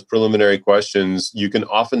asking those preliminary questions, you can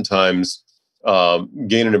oftentimes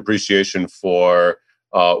gain an appreciation for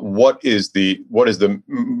what is the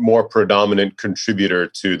more predominant contributor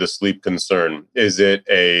to the sleep concern. Is it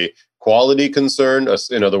a quality concern,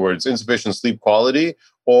 in other words, insufficient sleep quality,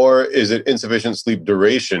 or is it insufficient sleep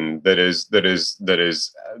duration that is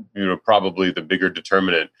probably the bigger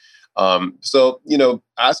determinant? So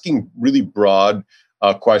asking really broad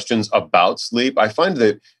questions about sleep. I find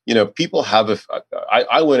that people have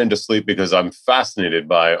I went into sleep because I'm fascinated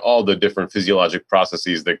by all the different physiologic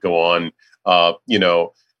processes that go on.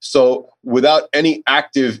 So without any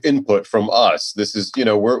active input from us, this is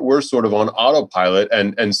we're sort of on autopilot,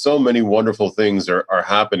 and so many wonderful things are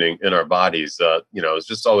happening in our bodies. It's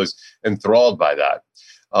just always enthralled by that.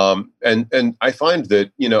 And I find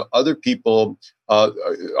that other people.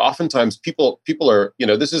 Oftentimes people are,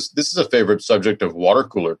 this is a favorite subject of water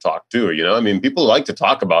cooler talk too. I mean, people like to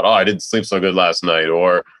talk about, I didn't sleep so good last night,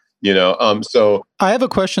 or, so. I have a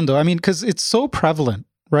question though. I mean, because it's so prevalent,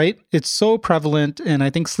 right? It's so prevalent. And I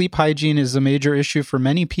think sleep hygiene is a major issue for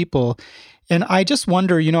many people. And I just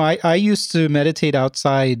wonder, I used to meditate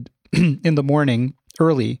outside in the morning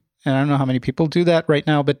early. And I don't know how many people do that right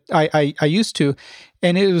now, but I used to.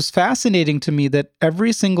 And it was fascinating to me that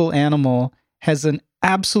every single animal has an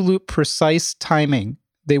absolute precise timing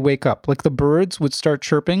they wake up. Like the birds would start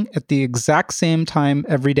chirping at the exact same time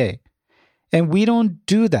every day. And we don't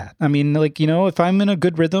do that. I mean, if I'm in a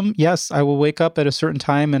good rhythm, yes, I will wake up at a certain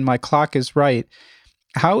time and my clock is right.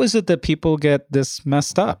 How is it that people get this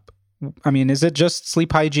messed up? I mean, is it just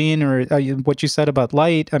sleep hygiene or what you said about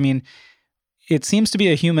light? I mean, it seems to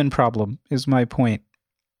be a human problem, is my point.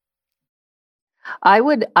 I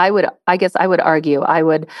would argue, I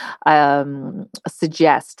would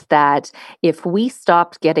suggest that if we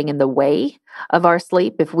stopped getting in the way of our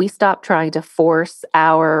sleep, if we stopped trying to force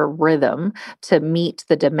our rhythm to meet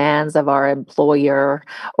the demands of our employer,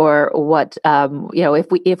 or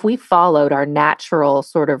if we followed our natural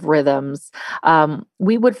sort of rhythms,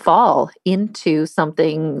 we would fall into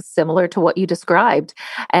something similar to what you described.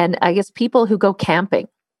 And I guess people who go camping,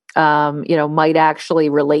 might actually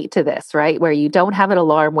relate to this, right? Where you don't have an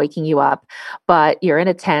alarm waking you up, but you're in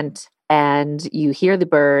a tent and you hear the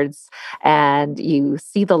birds and you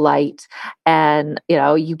see the light, and,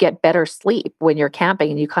 you get better sleep when you're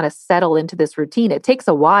camping and you kind of settle into this routine. It takes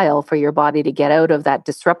a while for your body to get out of that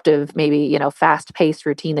disruptive, maybe, fast-paced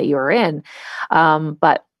routine that you're in.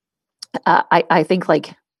 But I think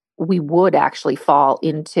we would actually fall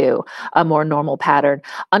into a more normal pattern,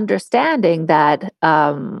 understanding that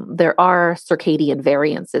there are circadian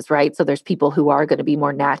variances, right? So there's people who are going to be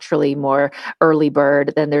more naturally more early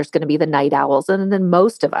bird, then there's going to be the night owls, and then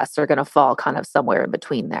most of us are going to fall kind of somewhere in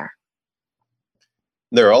between there.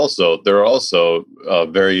 There are also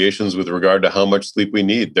variations with regard to how much sleep we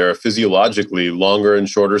need. There are physiologically longer and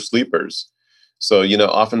shorter sleepers. So,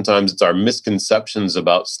 oftentimes it's our misconceptions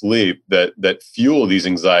about sleep that fuel these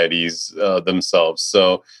anxieties themselves.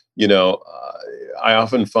 So, I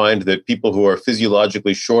often find that people who are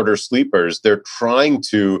physiologically shorter sleepers, they're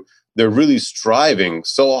really striving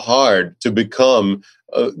so hard to become,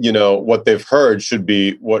 what they've heard should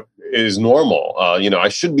be what is normal. I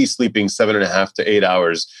should be sleeping 7.5 to 8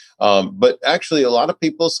 hours. But actually, a lot of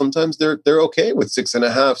people, sometimes they're okay with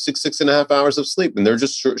 6.5 hours of sleep, and they're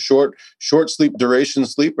just short sleep duration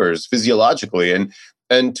sleepers physiologically,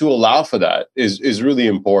 and to allow for that is really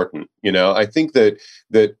important. I think that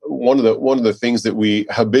one of the things that we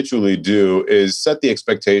habitually do is set the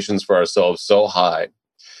expectations for ourselves so high.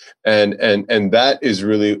 And that is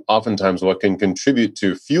really oftentimes what can contribute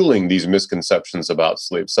to fueling these misconceptions about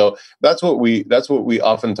sleep. So that's what we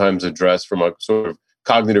oftentimes address from a sort of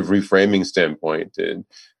cognitive reframing standpoint.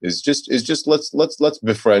 Is just let's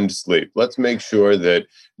befriend sleep. Let's make sure that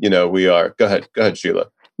we are. Go ahead, Sheila.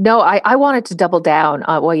 No, I wanted to double down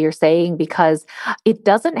on what you're saying, because it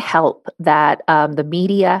doesn't help that the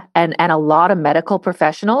media and a lot of medical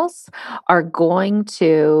professionals are going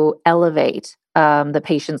to elevate the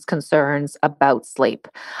patient's concerns about sleep,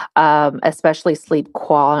 especially sleep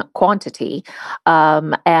quantity.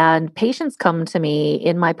 And patients come to me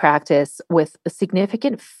in my practice with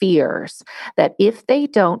significant fears that if they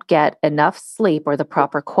don't get enough sleep or the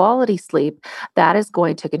proper quality sleep, that is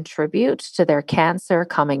going to contribute to their cancer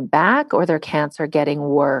coming back or their cancer getting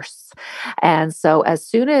worse. And so as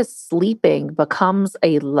soon as sleeping becomes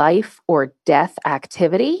a life or death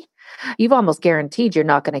activity, you've almost guaranteed you're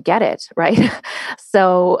not going to get it, right?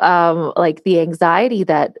 So, the anxiety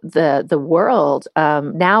that the world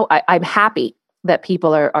now, I'm happy that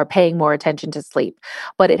people are paying more attention to sleep.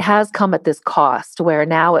 But it has come at this cost where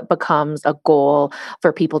now it becomes a goal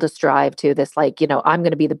for people to strive to this, like, I'm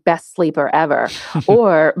going to be the best sleeper ever,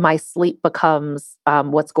 or my sleep becomes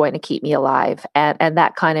what's going to keep me alive. And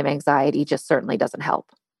that kind of anxiety just certainly doesn't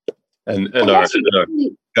help. And Well, our, that's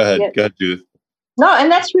really, go ahead, yeah. go ahead, Judith. No,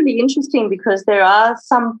 and that's really interesting because there are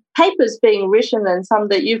some papers being written and some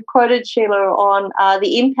that you've quoted, Sheila, on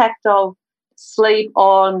the impact of sleep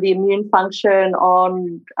on the immune function,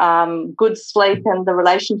 on good sleep and the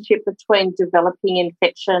relationship between developing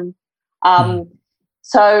infection.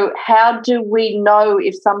 So how do we know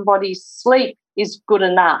if somebody's sleep is good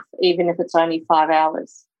enough, even if it's only 5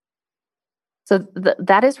 hours? So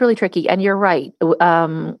that is really tricky. And you're right.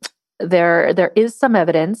 There is some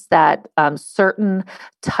evidence that certain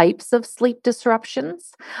types of sleep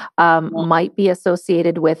disruptions might be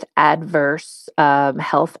associated with adverse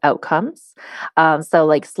health outcomes. So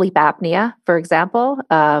like sleep apnea, for example,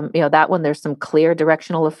 that one, there's some clear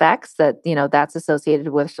directional effects that, that's associated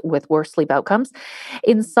with worse sleep outcomes.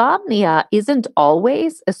 Insomnia isn't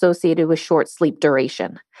always associated with short sleep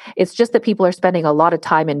duration. It's just that people are spending a lot of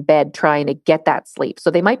time in bed trying to get that sleep. So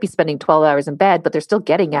they might be spending 12 hours in bed, but they're still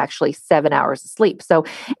getting actually 7 hours of sleep. So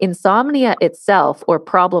insomnia itself, or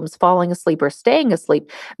problems falling asleep or staying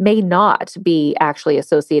asleep, may not be actually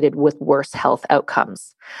associated with worse health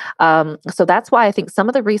outcomes. So that's why I think some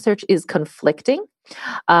of the research is conflicting.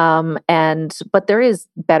 But there is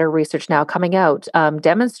better research now coming out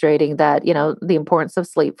demonstrating that, the importance of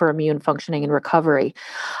sleep for immune functioning and recovery.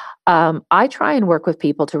 I try and work with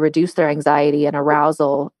people to reduce their anxiety and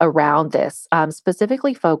arousal around this,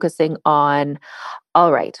 specifically focusing on,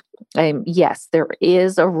 all right, yes, there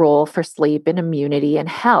is a role for sleep in immunity and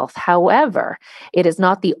health. However, it is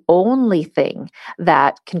not the only thing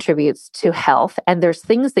that contributes to health. And there's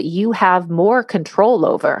things that you have more control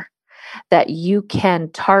over that you can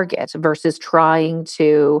target versus trying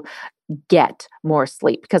to get more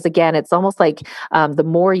sleep. Because again, it's almost like the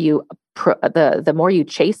more you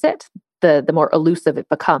chase it, the more elusive it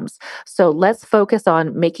becomes. So let's focus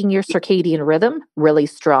on making your circadian rhythm really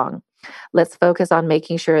strong. Let's focus on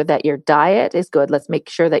making sure that your diet is good. Let's make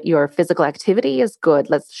sure that your physical activity is good.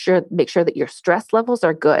 Make sure that your stress levels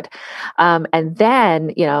are good. And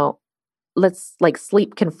then, let's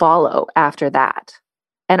sleep can follow after that.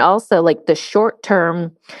 And also the short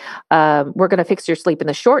term, we're going to fix your sleep in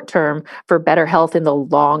the short term for better health in the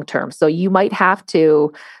long term. So you might have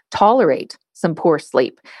to tolerate some poor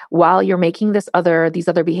sleep while you're making these other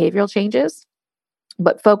behavioral changes.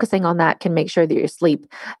 But focusing on that can make sure that your sleep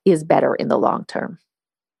is better in the long term.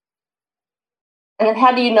 And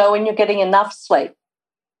how do you know when you're getting enough sleep?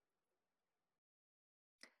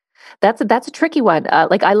 That's a tricky one.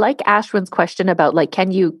 I like Ashwin's question about can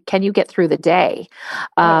you get through the day,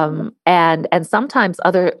 and sometimes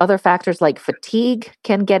other factors like fatigue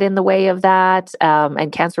can get in the way of that,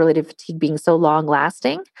 and cancer-related fatigue being so long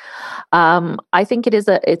lasting. I think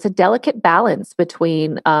it's a delicate balance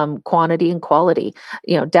between quantity and quality.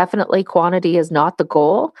 Definitely quantity is not the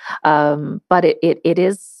goal, but it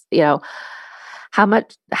is. How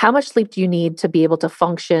much sleep do you need to be able to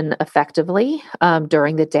function effectively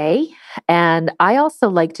during the day? And I also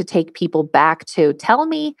like to take people back to, tell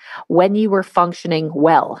me when you were functioning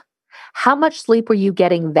well. How much sleep were you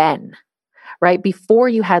getting then, right? Before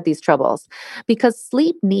you had these troubles? Because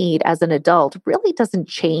sleep need as an adult really doesn't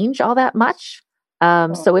change all that much.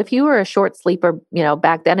 So if you were a short sleeper,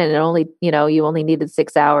 back then, and you only needed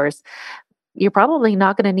 6 hours, you're probably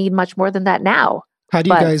not going to need much more than that now.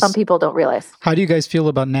 Some people don't realize. How do you guys feel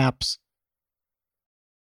about naps?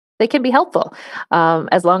 They can be helpful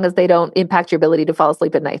as long as they don't impact your ability to fall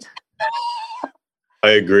asleep at night.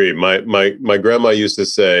 I agree. My grandma used to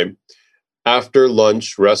say, after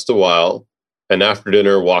lunch, rest a while, and after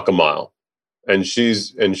dinner, walk a mile. And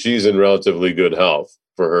she's in relatively good health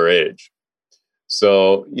for her age.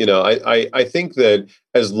 So, I think that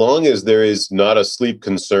as long as there is not a sleep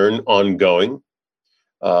concern ongoing,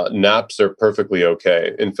 naps are perfectly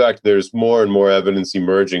okay. In fact, there's more and more evidence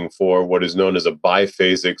emerging for what is known as a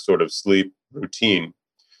biphasic sort of sleep routine.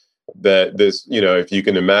 That this, if you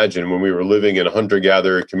can imagine, when we were living in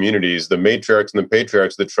hunter-gatherer communities, the matriarchs and the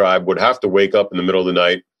patriarchs of the tribe would have to wake up in the middle of the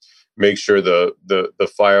night, make sure the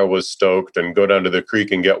fire was stoked, and go down to the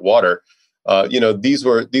creek and get water. These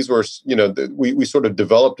were we sort of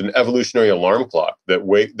developed an evolutionary alarm clock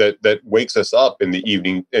that wakes us up in the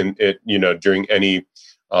evening and during any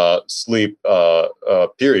sleep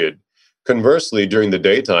period. Conversely, during the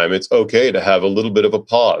daytime, it's okay to have a little bit of a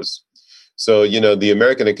pause. So, the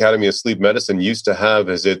American Academy of Sleep Medicine used to have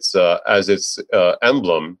as its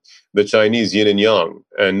emblem the Chinese yin and yang,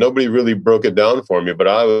 and nobody really broke it down for me, but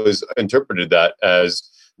I always interpreted that as,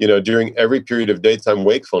 during every period of daytime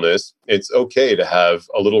wakefulness, it's okay to have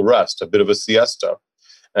a little rest, a bit of a siesta.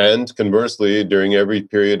 And conversely, during every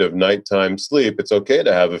period of nighttime sleep, it's okay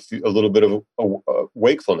to have a little bit of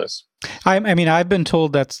wakefulness. I mean, I've been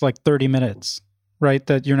told that's like 30 minutes, right?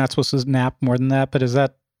 That you're not supposed to nap more than that. But is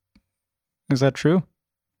that true?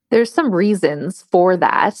 There's some reasons for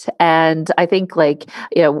that. And I think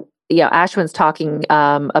Ashwin's talking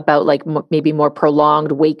about like maybe more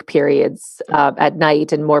prolonged wake periods at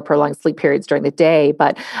night and more prolonged sleep periods during the day.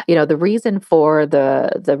 But, the reason for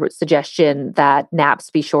the suggestion that naps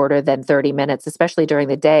be shorter than 30 minutes, especially during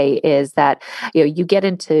the day, is that, you get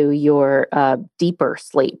into your deeper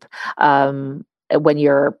sleep when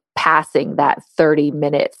you're passing that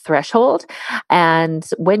 30-minute threshold. And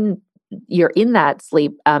when you're in that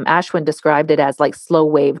sleep, Ashwin described it as like slow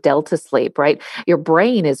wave delta sleep, right? Your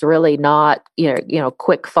brain is really not,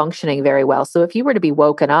 quick functioning very well. So if you were to be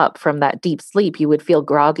woken up from that deep sleep, you would feel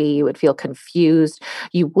groggy, you would feel confused,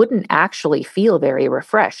 you wouldn't actually feel very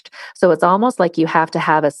refreshed. So it's almost like you have to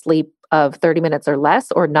have a sleep of 30 minutes or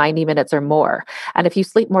less or 90 minutes or more. And if you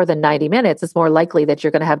sleep more than 90 minutes, it's more likely that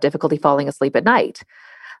you're going to have difficulty falling asleep at night.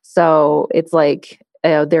 So it's like,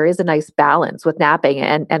 there is a nice balance with napping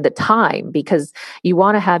and the time, because you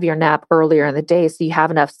want to have your nap earlier in the day so you have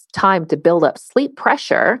enough time to build up sleep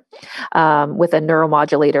pressure with a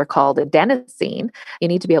neuromodulator called adenosine. You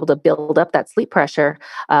need to be able to build up that sleep pressure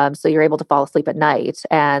so you're able to fall asleep at night,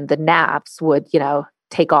 and the naps would,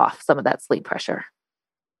 take off some of that sleep pressure.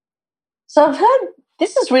 So I've heard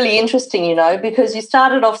this is really interesting, because you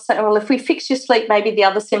started off saying, well, if we fix your sleep, maybe the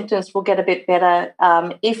other symptoms will get a bit better.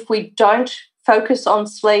 If we don't focus on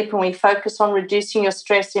sleep and we focus on reducing your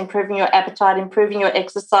stress, improving your appetite, improving your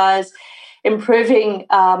exercise, improving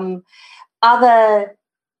other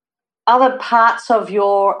parts of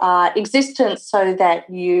your existence so that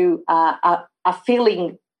you are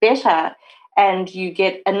feeling better and you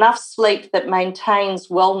get enough sleep that maintains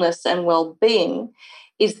wellness and well-being,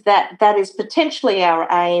 that is potentially our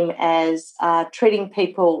aim as treating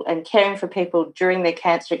people and caring for people during their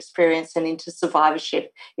cancer experience and into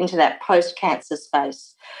survivorship, into that post-cancer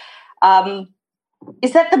space.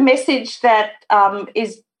 Is that the message that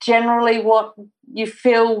is generally what you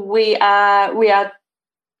feel we are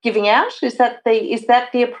giving out? Is that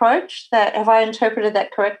the approach? Have I interpreted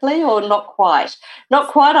that correctly, or not quite? Not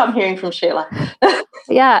quite, I'm hearing from Sheila.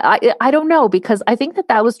 Yeah, I don't know, because I think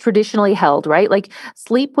that was traditionally held, right? Like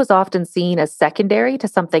sleep was often seen as secondary to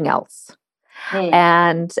something else.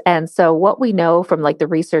 And so what we know from like the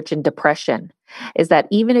research in depression is that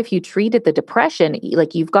even if you treated the depression,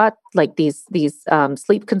 like you've got like these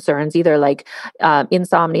sleep concerns, either like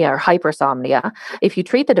insomnia or hypersomnia, if you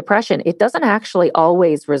treat the depression, it doesn't actually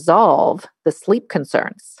always resolve the sleep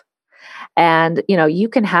concerns. And, you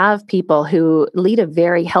can have people who lead a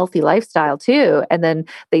very healthy lifestyle too, and then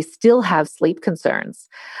they still have sleep concerns.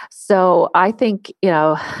 So I think,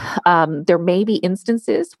 there may be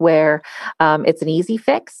instances where it's an easy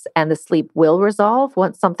fix and the sleep will resolve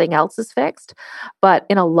once something else is fixed. But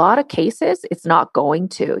in a lot of cases, it's not going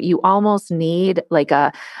to. You almost need like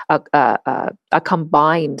a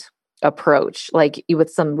combined approach, like with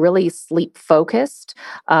some really sleep focused,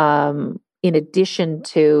 in addition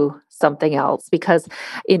to something else, because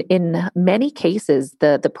in many cases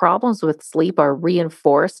the problems with sleep are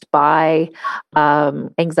reinforced by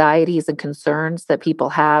anxieties and concerns that people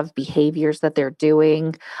have, behaviors that they're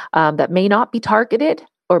doing that may not be targeted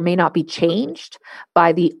or may not be changed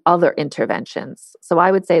by the other interventions. So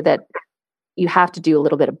I would say that you have to do a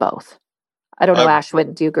little bit of both. I don't know,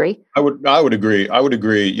 Ashwin, do you agree? I would agree.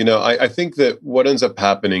 I think that what ends up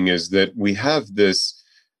happening is that we have this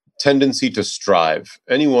tendency to strive.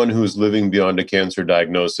 Anyone who's living beyond a cancer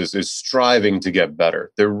diagnosis is striving to get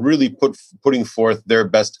better. They're really putting forth their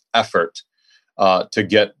best effort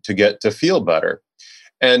to feel better.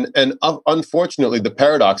 And unfortunately, the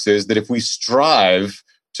paradox is that if we strive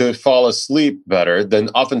to fall asleep better, then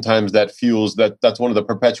oftentimes that's one of the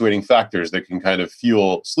perpetuating factors that can kind of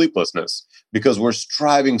fuel sleeplessness, because we're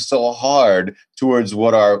striving so hard towards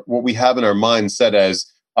what we have in our mind set as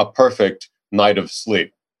a perfect night of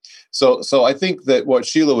sleep. So I think that what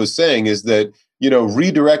Sheila was saying is that,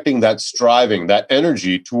 redirecting that striving, that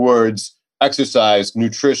energy towards exercise,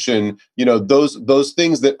 nutrition, those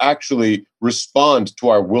things that actually respond to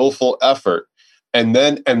our willful effort, and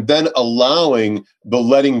then allowing the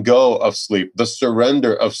letting go of sleep, the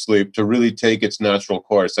surrender of sleep to really take its natural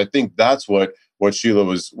course. I think that's what Sheila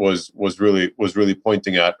was really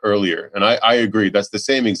pointing at earlier. And I agree. That's the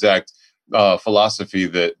same exact philosophy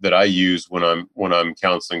that I use when I'm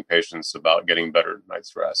counseling patients about getting better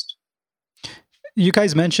night's rest. You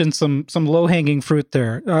guys mentioned some low-hanging fruit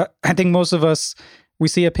there. I think most of us, we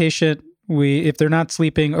see a patient, if they're not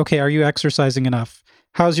sleeping, okay, are you exercising enough?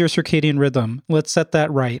 How's your circadian rhythm? Let's set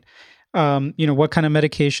that right. What kind of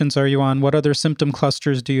medications are you on? What other symptom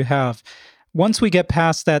clusters do you have? Once we get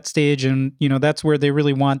past that stage, and that's where they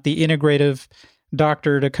really want the integrative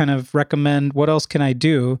doctor to kind of recommend, what else can I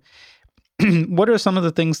do? What are some of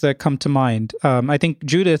the things that come to mind? I think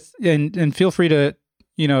Judith, and feel free to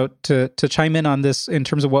to chime in on this in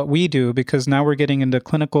terms of what we do, because now we're getting into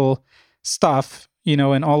clinical stuff,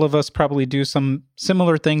 and all of us probably do some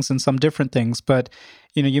similar things and some different things. But,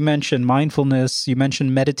 you mentioned mindfulness, you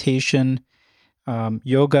mentioned meditation,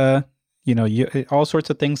 yoga, all sorts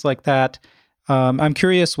of things like that. I'm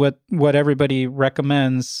curious what everybody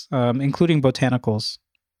recommends, including botanicals.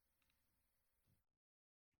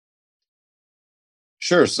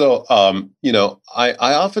 Sure. So, I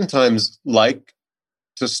oftentimes like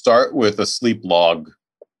to start with a sleep log.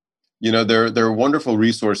 There are wonderful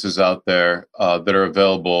resources out there that are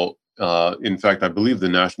available. In fact, I believe the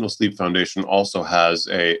National Sleep Foundation also has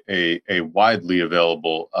a widely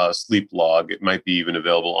available sleep log. It might be even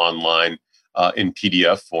available online in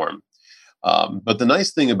PDF form. But the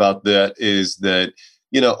nice thing about that is that,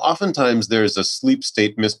 oftentimes there's a sleep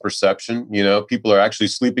state misperception. People are actually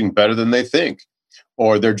sleeping better than they think,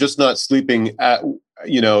 or they're just not sleeping at,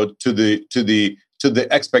 to the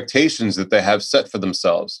expectations that they have set for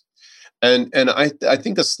themselves. And I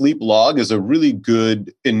think a sleep log is a really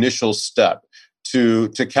good initial step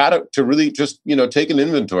to really just take an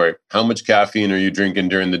inventory. How much caffeine are you drinking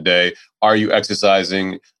during the day? Are you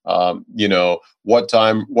exercising? What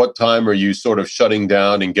time are you sort of shutting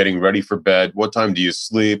down and getting ready for bed? What time do you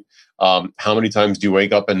sleep? How many times do you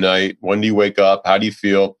wake up at night? When do you wake up? How do you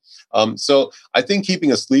feel? So I think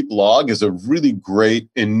keeping a sleep log is a really great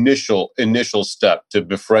initial step to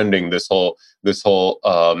befriending this whole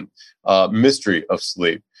mystery of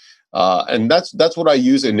sleep. And that's what I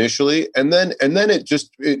use initially, and then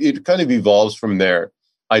it kind of evolves from there.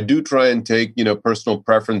 I do try and take personal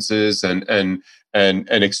preferences and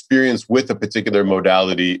experience with a particular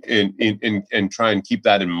modality and try and keep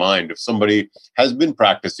that in mind. If somebody has been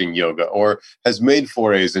practicing yoga or has made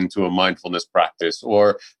forays into a mindfulness practice,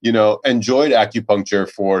 or enjoyed acupuncture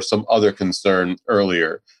for some other concern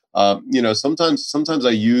earlier, sometimes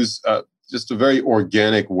I use just a very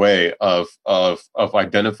organic way of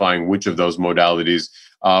identifying which of those modalities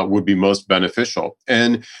would be most beneficial.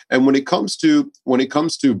 And when it comes to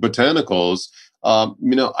botanicals, I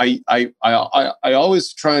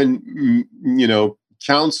always try and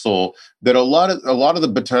counsel that a lot of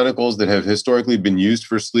the botanicals that have historically been used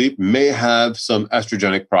for sleep may have some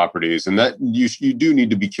estrogenic properties, and that you do need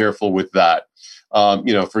to be careful with that.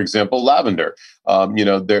 For example, lavender. We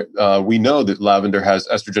know that lavender has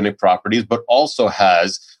estrogenic properties, but also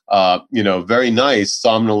has very nice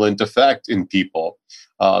somnolent effect in people.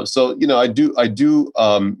 So I do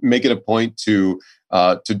make it a point to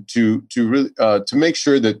really to make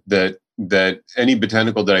sure that any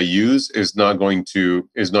botanical that I use is not going to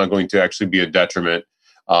actually be a detriment,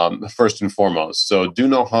 first and foremost. So do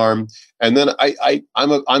no harm. And then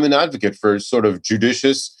I'm an advocate for sort of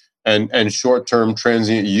judicious and short-term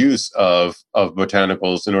transient use of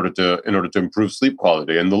botanicals in order to improve sleep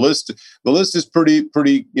quality. And the list is pretty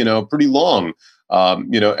long.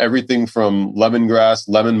 Everything from lemongrass,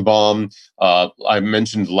 lemon balm. I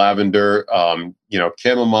mentioned lavender.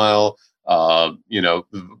 Chamomile.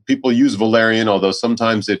 People use valerian, although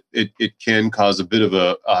sometimes it can cause a bit of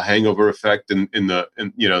a hangover effect in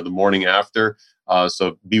the morning after.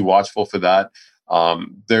 So be watchful for that.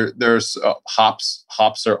 There's hops.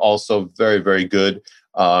 Hops are also very, very good.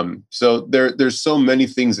 So there's so many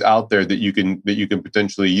things out there that you can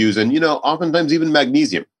potentially use, and oftentimes even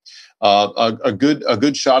magnesium. A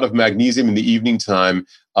good shot of magnesium in the evening time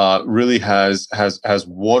really has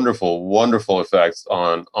wonderful effects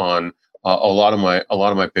on a lot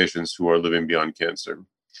of my patients who are living beyond cancer.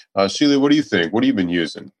 Sheila, what do you think? What have you been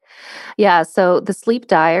using? Yeah, so the sleep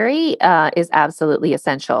diary is absolutely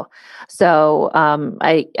essential. So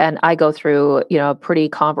I go through pretty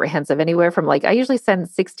comprehensive, anywhere from I usually spend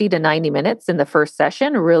 60 to 90 minutes in the first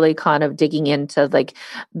session, really kind of digging into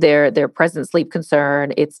their present sleep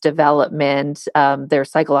concern, its development, their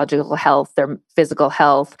psychological health, their physical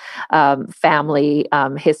health, family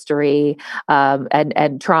history,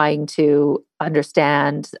 and trying to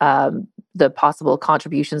understand the possible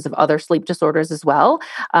contributions of other sleep disorders as well,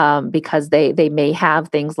 because they may have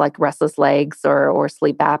things like restless legs or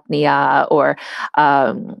sleep apnea or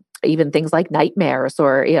even things like nightmares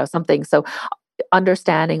or, something. So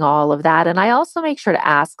understanding all of that. And I also make sure to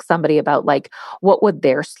ask somebody about like, what would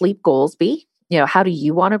their sleep goals be? How do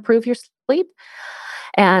you want to improve your sleep?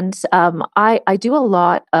 And I do a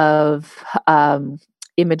lot of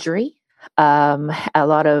imagery, a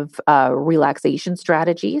lot of relaxation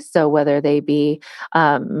strategies. So whether they be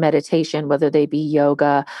meditation, whether they be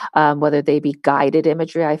yoga, whether they be guided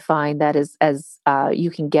imagery, I find that as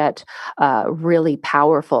you can get really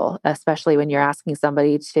powerful, especially when you're asking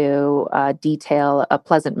somebody to detail a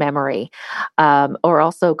pleasant memory, or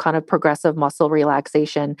also kind of progressive muscle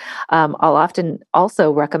relaxation. I'll often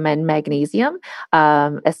also recommend magnesium,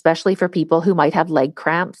 especially for people who might have leg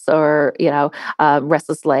cramps or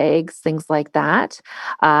restless legs, things like that.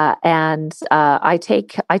 And I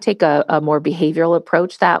take a more behavioral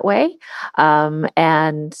approach that way.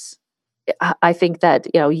 And I think that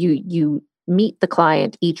you meet the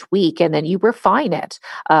client each week and then you refine it.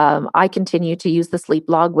 I continue to use the sleep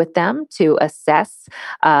log with them to assess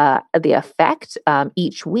the effect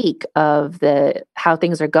each week of how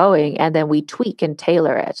things are going, and then we tweak and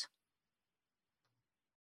tailor it.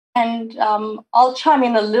 And I'll chime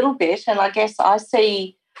in a little bit, and I guess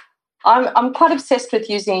I'm quite obsessed with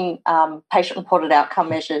using patient-reported outcome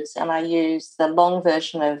measures, and I use the long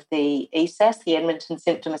version of the ESAS, the Edmonton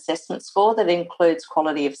Symptom Assessment Score, that includes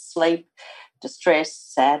quality of sleep, distress,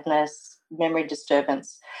 sadness, memory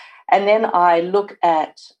disturbance. And then I look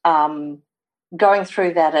at going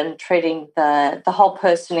through that and treating the whole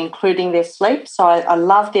person, including their sleep. So I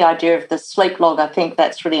love the idea of the sleep log. I think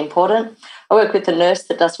that's really important. I work with a nurse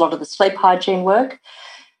that does a lot of the sleep hygiene work.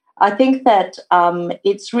 I think that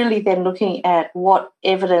it's really then looking at what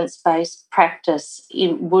evidence-based practice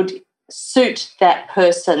would suit that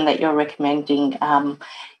person that you're recommending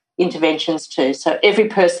interventions to. So every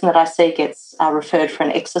person that I see gets referred for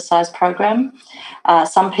an exercise program.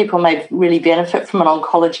 Some people may really benefit from an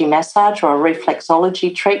oncology massage or a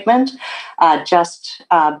reflexology treatment just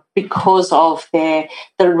because of the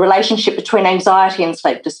relationship between anxiety and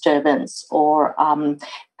sleep disturbance, or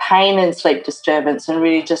pain and sleep disturbance, and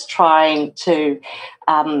really just trying to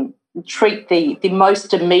treat the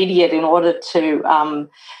most immediate in order to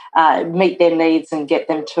meet their needs and get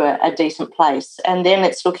them to a decent place. And then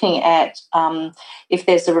it's looking at if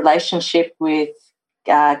there's a relationship with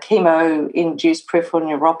chemo-induced peripheral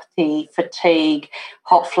neuropathy, fatigue,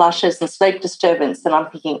 hot flushes, and sleep disturbance, then I'm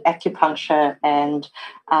thinking acupuncture and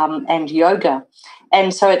yoga.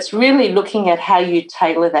 And so it's really looking at how you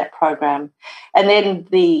tailor that program. And then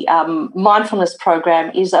the mindfulness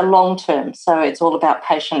program is a long-term, so it's all about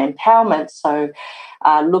patient empowerment. So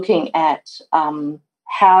looking at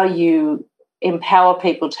how you empower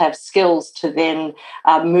people to have skills to then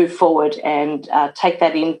move forward and take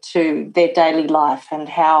that into their daily life, and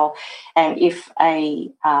if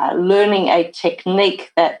learning a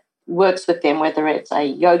technique that works with them, whether it's a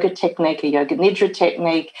yoga technique, a yoga nidra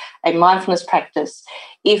technique, a mindfulness practice,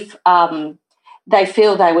 if they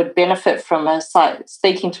feel they would benefit from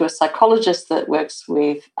speaking to a psychologist that works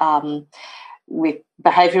with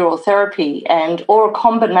behavioural therapy or a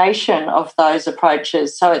combination of those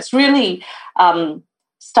approaches. So it's really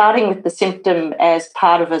starting with the symptom as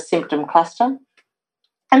part of a symptom cluster.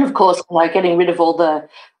 And of course, getting rid of all the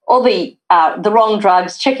wrong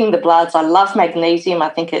drugs, checking the bloods. I love magnesium. I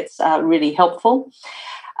think it's really helpful.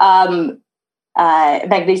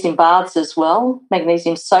 Magnesium baths as well,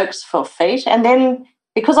 magnesium soaks for feet. And then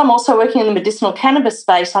because I'm also working in the medicinal cannabis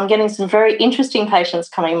space, I'm getting some very interesting patients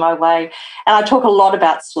coming my way. And I talk a lot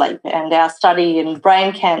about sleep, and our study in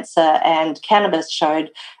brain cancer and cannabis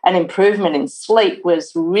showed an improvement in sleep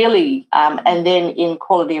was really, and then in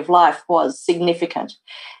quality of life was significant.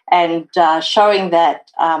 And showing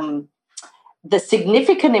that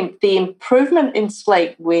the improvement in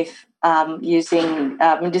sleep with using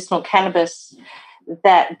medicinal cannabis,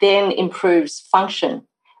 that then improves function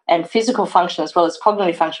and physical function as well as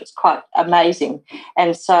cognitive function, is quite amazing.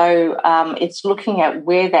 And so it's looking at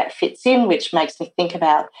where that fits in, which makes me think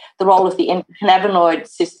about the role of the endocannabinoid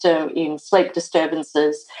system in sleep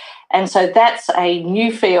disturbances. And so that's a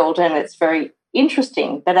new field, and it's very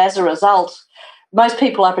interesting. But as a result, most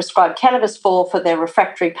people I prescribe cannabis for their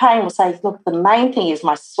refractory pain will say, look, the main thing is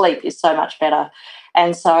my sleep is so much better.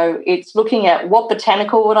 And so it's looking at what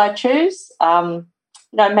botanical would I choose.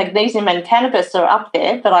 Magnesium and cannabis are up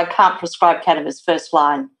there, but I can't prescribe cannabis first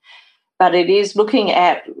line. But it is looking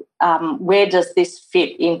at where does this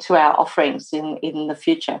fit into our offerings in the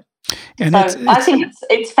future. And so I think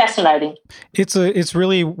it's fascinating. It's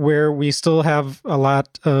really where we still have a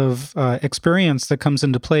lot of experience that comes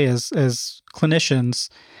into play as clinicians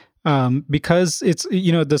because it's,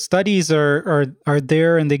 the studies are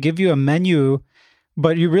there and they give you a menu,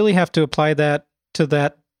 but you really have to apply that to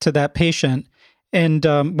that patient. And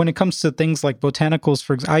when it comes to things like botanicals,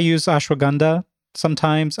 for example, I use ashwagandha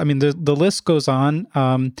sometimes. I mean, the list goes on,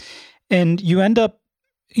 and you end up,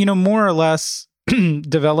 more or less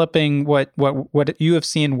developing what you have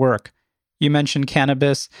seen work. You mentioned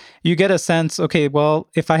cannabis. You get a sense, okay, well,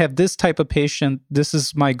 if I have this type of patient, this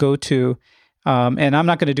is my go-to, and I'm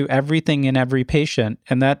not going to do everything in every patient,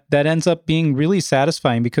 and that ends up being really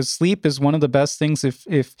satisfying, because sleep is one of the best things.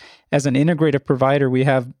 If as an integrative provider, we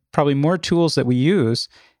have probably more tools that we use,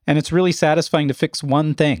 and it's really satisfying to fix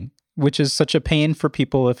one thing, which is such a pain for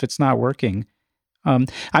people if it's not working.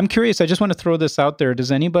 I'm curious. I just want to throw this out there.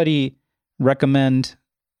 Does anybody recommend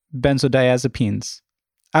benzodiazepines?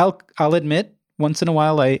 I'll admit, once in a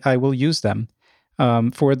while I will use them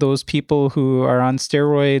for those people who are on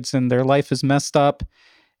steroids and their life is messed up.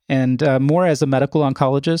 And more as a medical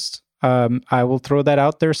oncologist, I will throw that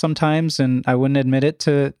out there sometimes, and I wouldn't admit it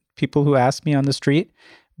to people who ask me on the street.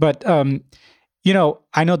 But I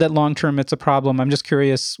know that long term it's a problem. I'm just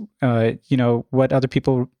curious, what other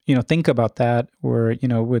people think about that, or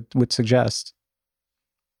would suggest.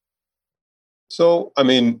 So, I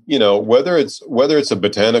mean, whether it's a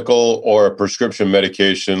botanical or a prescription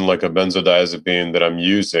medication like a benzodiazepine that I'm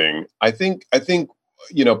using, I think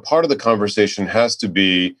part of the conversation has to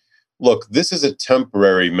be, look, this is a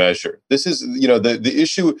temporary measure. This is, the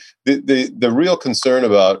issue, the real concern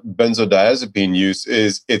about benzodiazepine use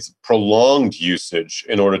is its prolonged usage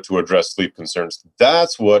in order to address sleep concerns.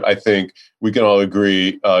 That's what I think we can all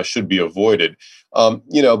agree should be avoided.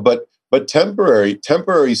 But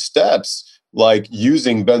temporary steps, like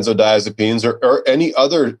using benzodiazepines or any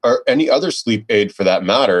other sleep aid for that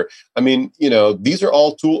matter. I mean, these are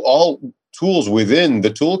all tools within the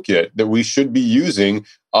toolkit that we should be using,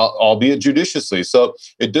 albeit judiciously. So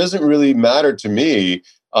it doesn't really matter to me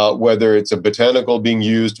whether it's a botanical being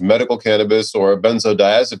used, medical cannabis, or a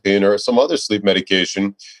benzodiazepine or some other sleep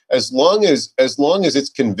medication, as long as it's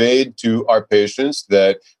conveyed to our patients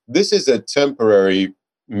that this is a temporary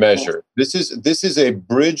measure. This is a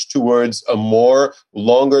bridge towards a longer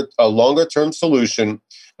term solution,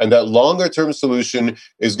 and that longer term solution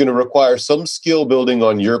is going to require some skill building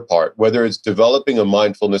on your part, whether it's developing a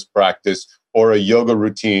mindfulness practice or a yoga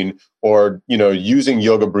routine, or using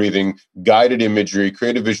yoga breathing, guided imagery,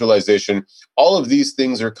 creative visualization. All of these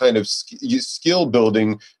things are kind of skill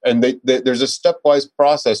building, and there's a stepwise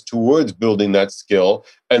process towards building that skill.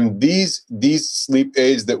 And these sleep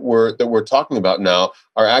aids that we're talking about now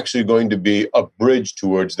are actually going to be a bridge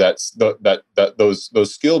towards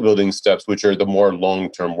those skill building steps, which are the more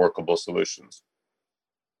long-term workable solutions.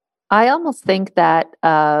 I almost think that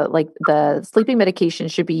like the sleeping medication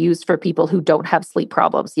should be used for people who don't have sleep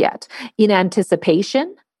problems yet, in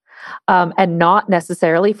anticipation, and not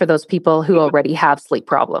necessarily for those people who already have sleep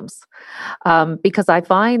problems. Because I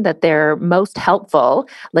find that they're most helpful,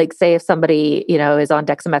 like say if somebody, is on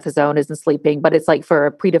dexamethasone, isn't sleeping, but it's like for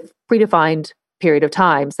a predefined period of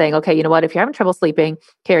time, saying, okay, you know what, if you're having trouble sleeping,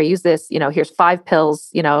 Carrie, use this, here's 5 pills,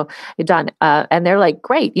 you're done. And they're like,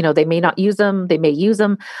 great, they may not use them, they may use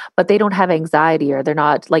them, but they don't have anxiety, or they're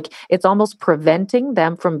not like, it's almost preventing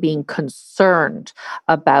them from being concerned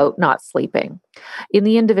about not sleeping. In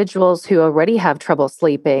the individuals who already have trouble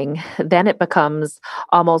sleeping, then it becomes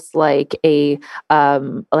almost like a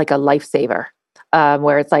lifesaver.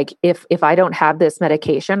 Where it's like, if I don't have this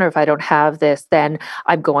medication, or if I don't have this, then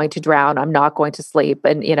I'm going to drown, I'm not going to sleep.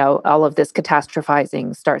 And, all of this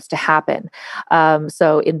catastrophizing starts to happen.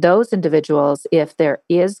 So in those individuals, if there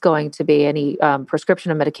is going to be any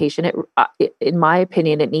prescription of medication, in my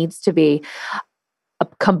opinion, it needs to be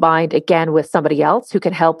combined again with somebody else who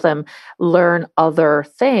can help them learn other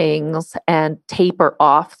things and taper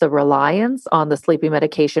off the reliance on the sleeping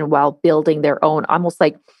medication while building their own, almost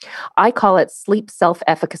like, I call it sleep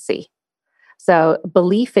self-efficacy. So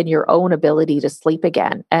belief in your own ability to sleep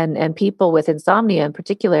again. And people with insomnia in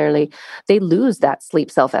particularly, they lose that sleep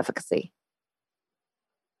self-efficacy.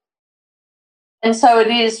 And so it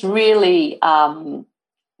is really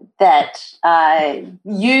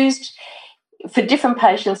used for different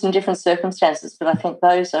patients in different circumstances, but I think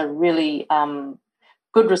those are really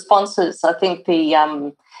good responses. I think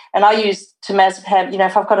and I use temazepam.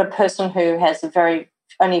 If I've got a person who has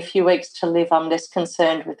only a few weeks to live, I'm less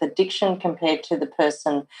concerned with addiction compared to the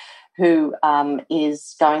person who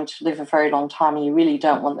is going to live a very long time, and you really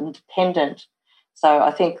don't want them dependent. So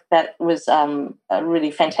I think that was a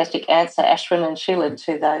really fantastic answer, Ashwin and Sheila,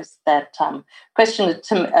 to that question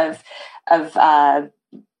of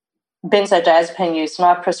benzodiazepine use, and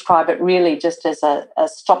I prescribe it really just as a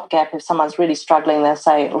stopgap. If someone's really struggling, they'll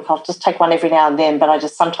say, look, I'll just take one every now and then, but I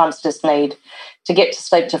sometimes need to get to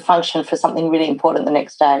sleep to function for something really important the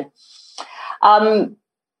next day.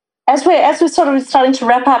 As we're sort of starting to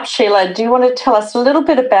wrap up, Sheila, do you want to tell us a little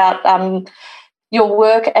bit about your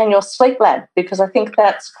work and your sleep lab? Because I think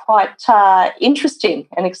that's quite interesting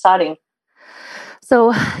and exciting.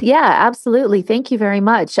 So, yeah, absolutely. Thank you very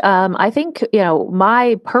much. I think,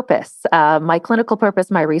 my purpose, my clinical purpose,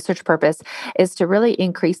 my research purpose is to really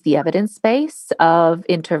increase the evidence base of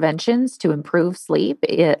interventions to improve sleep,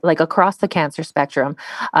 like across the cancer spectrum,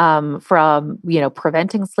 from,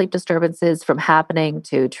 preventing sleep disturbances from happening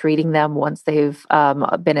to treating them once they've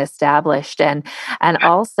been established, and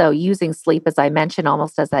also using sleep, as I mentioned,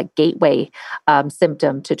 almost as that gateway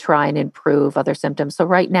symptom to try and improve other symptoms. So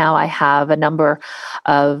right now I have a number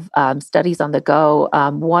of studies on the go.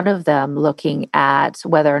 One of them looking at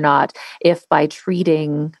whether or not, if by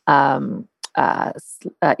treating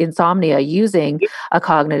insomnia using a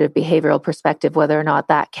cognitive behavioral perspective, whether or not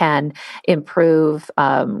that can improve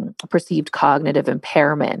perceived cognitive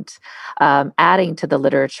impairment. Adding to the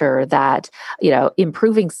literature that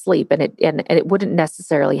improving sleep, and it wouldn't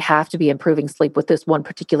necessarily have to be improving sleep with this one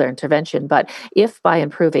particular intervention, but if by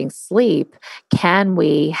improving sleep, can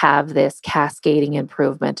we have this cascading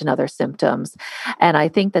improvement in other symptoms? And I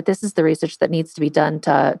think that this is the research that needs to be done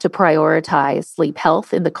to prioritize sleep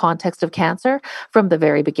health in the context of cancer from the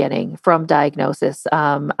very beginning, from diagnosis,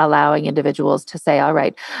 allowing individuals to say, all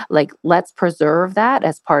right, let's preserve that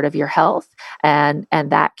as part of your health. And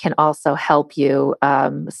that can also help you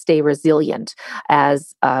stay resilient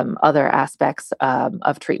as other aspects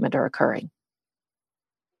of treatment are occurring.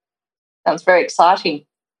 Sounds very exciting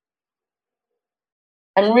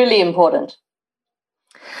and really important.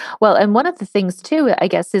 Well, and one of the things too, I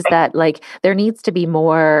guess, is that there needs to be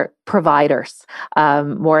more providers,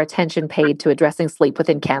 more attention paid to addressing sleep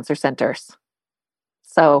within cancer centers.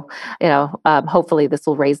 So, hopefully this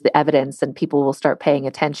will raise the evidence and people will start paying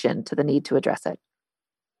attention to the need to address it.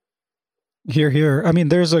 Hear, hear. I mean,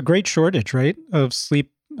 there's a great shortage, right, of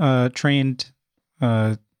sleep trained,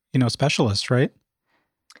 specialists, right?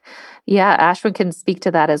 Yeah, Ashwin can speak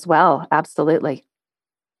to that as well. Absolutely.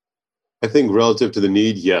 I think relative to the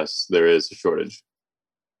need, yes, there is a shortage.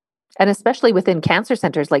 And especially within cancer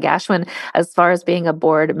centers like Ashwin, as far as being a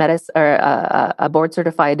board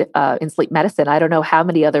certified in sleep medicine, I don't know how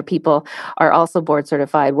many other people are also board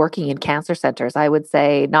certified working in cancer centers. I would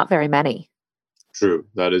say not very many. True.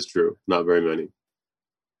 That is true. Not very many.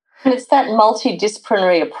 And it's that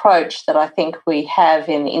multidisciplinary approach that I think we have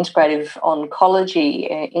in integrative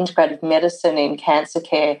oncology, integrative medicine in cancer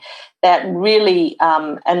care, that really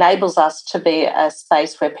enables us to be a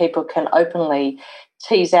space where people can openly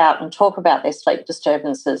tease out and talk about their sleep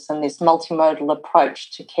disturbances and this multimodal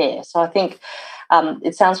approach to care. So I think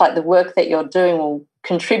it sounds like the work that you're doing will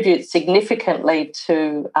contribute significantly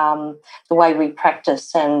to the way we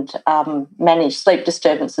practice and manage sleep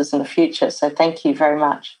disturbances in the future. So thank you very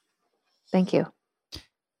much. Thank you.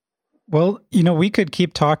 Well, we could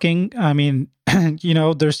keep talking. I mean,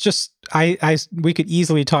 there's just, we could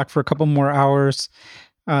easily talk for a couple more hours.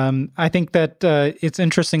 I think that it's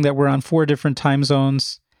interesting that we're on 4 different time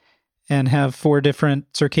zones and have 4 different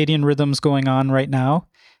circadian rhythms going on right now.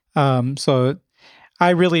 So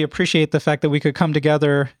I really appreciate the fact that we could come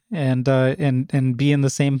together and be in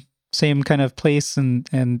the same kind of place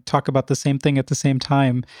and talk about the same thing at the same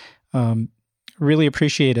time. Really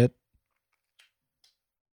appreciate it.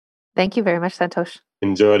 Thank you very much, Santosh.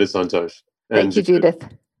 Enjoyed it, Santosh. Thank you, Judith.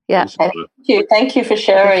 Yeah. Thank you for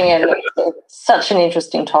sharing, and it's such an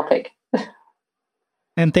interesting topic.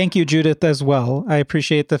 And thank you, Judith, as well. I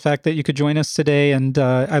appreciate the fact that you could join us today, and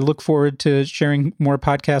I look forward to sharing more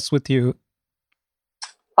podcasts with you.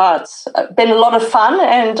 It's been a lot of fun,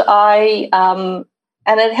 and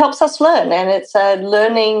it helps us learn, and it's a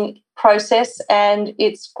learning process, and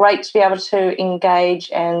it's great to be able to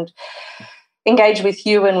engage with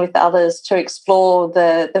you and with others to explore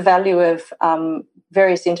the value of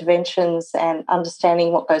various interventions and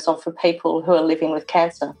understanding what goes on for people who are living with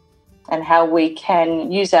cancer and how we can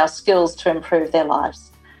use our skills to improve their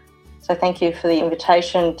lives. So thank you for the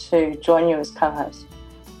invitation to join you as co-host.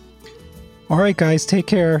 All right, guys, take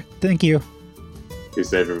care. Thank you. Be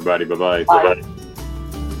safe, everybody. Bye-bye. Bye.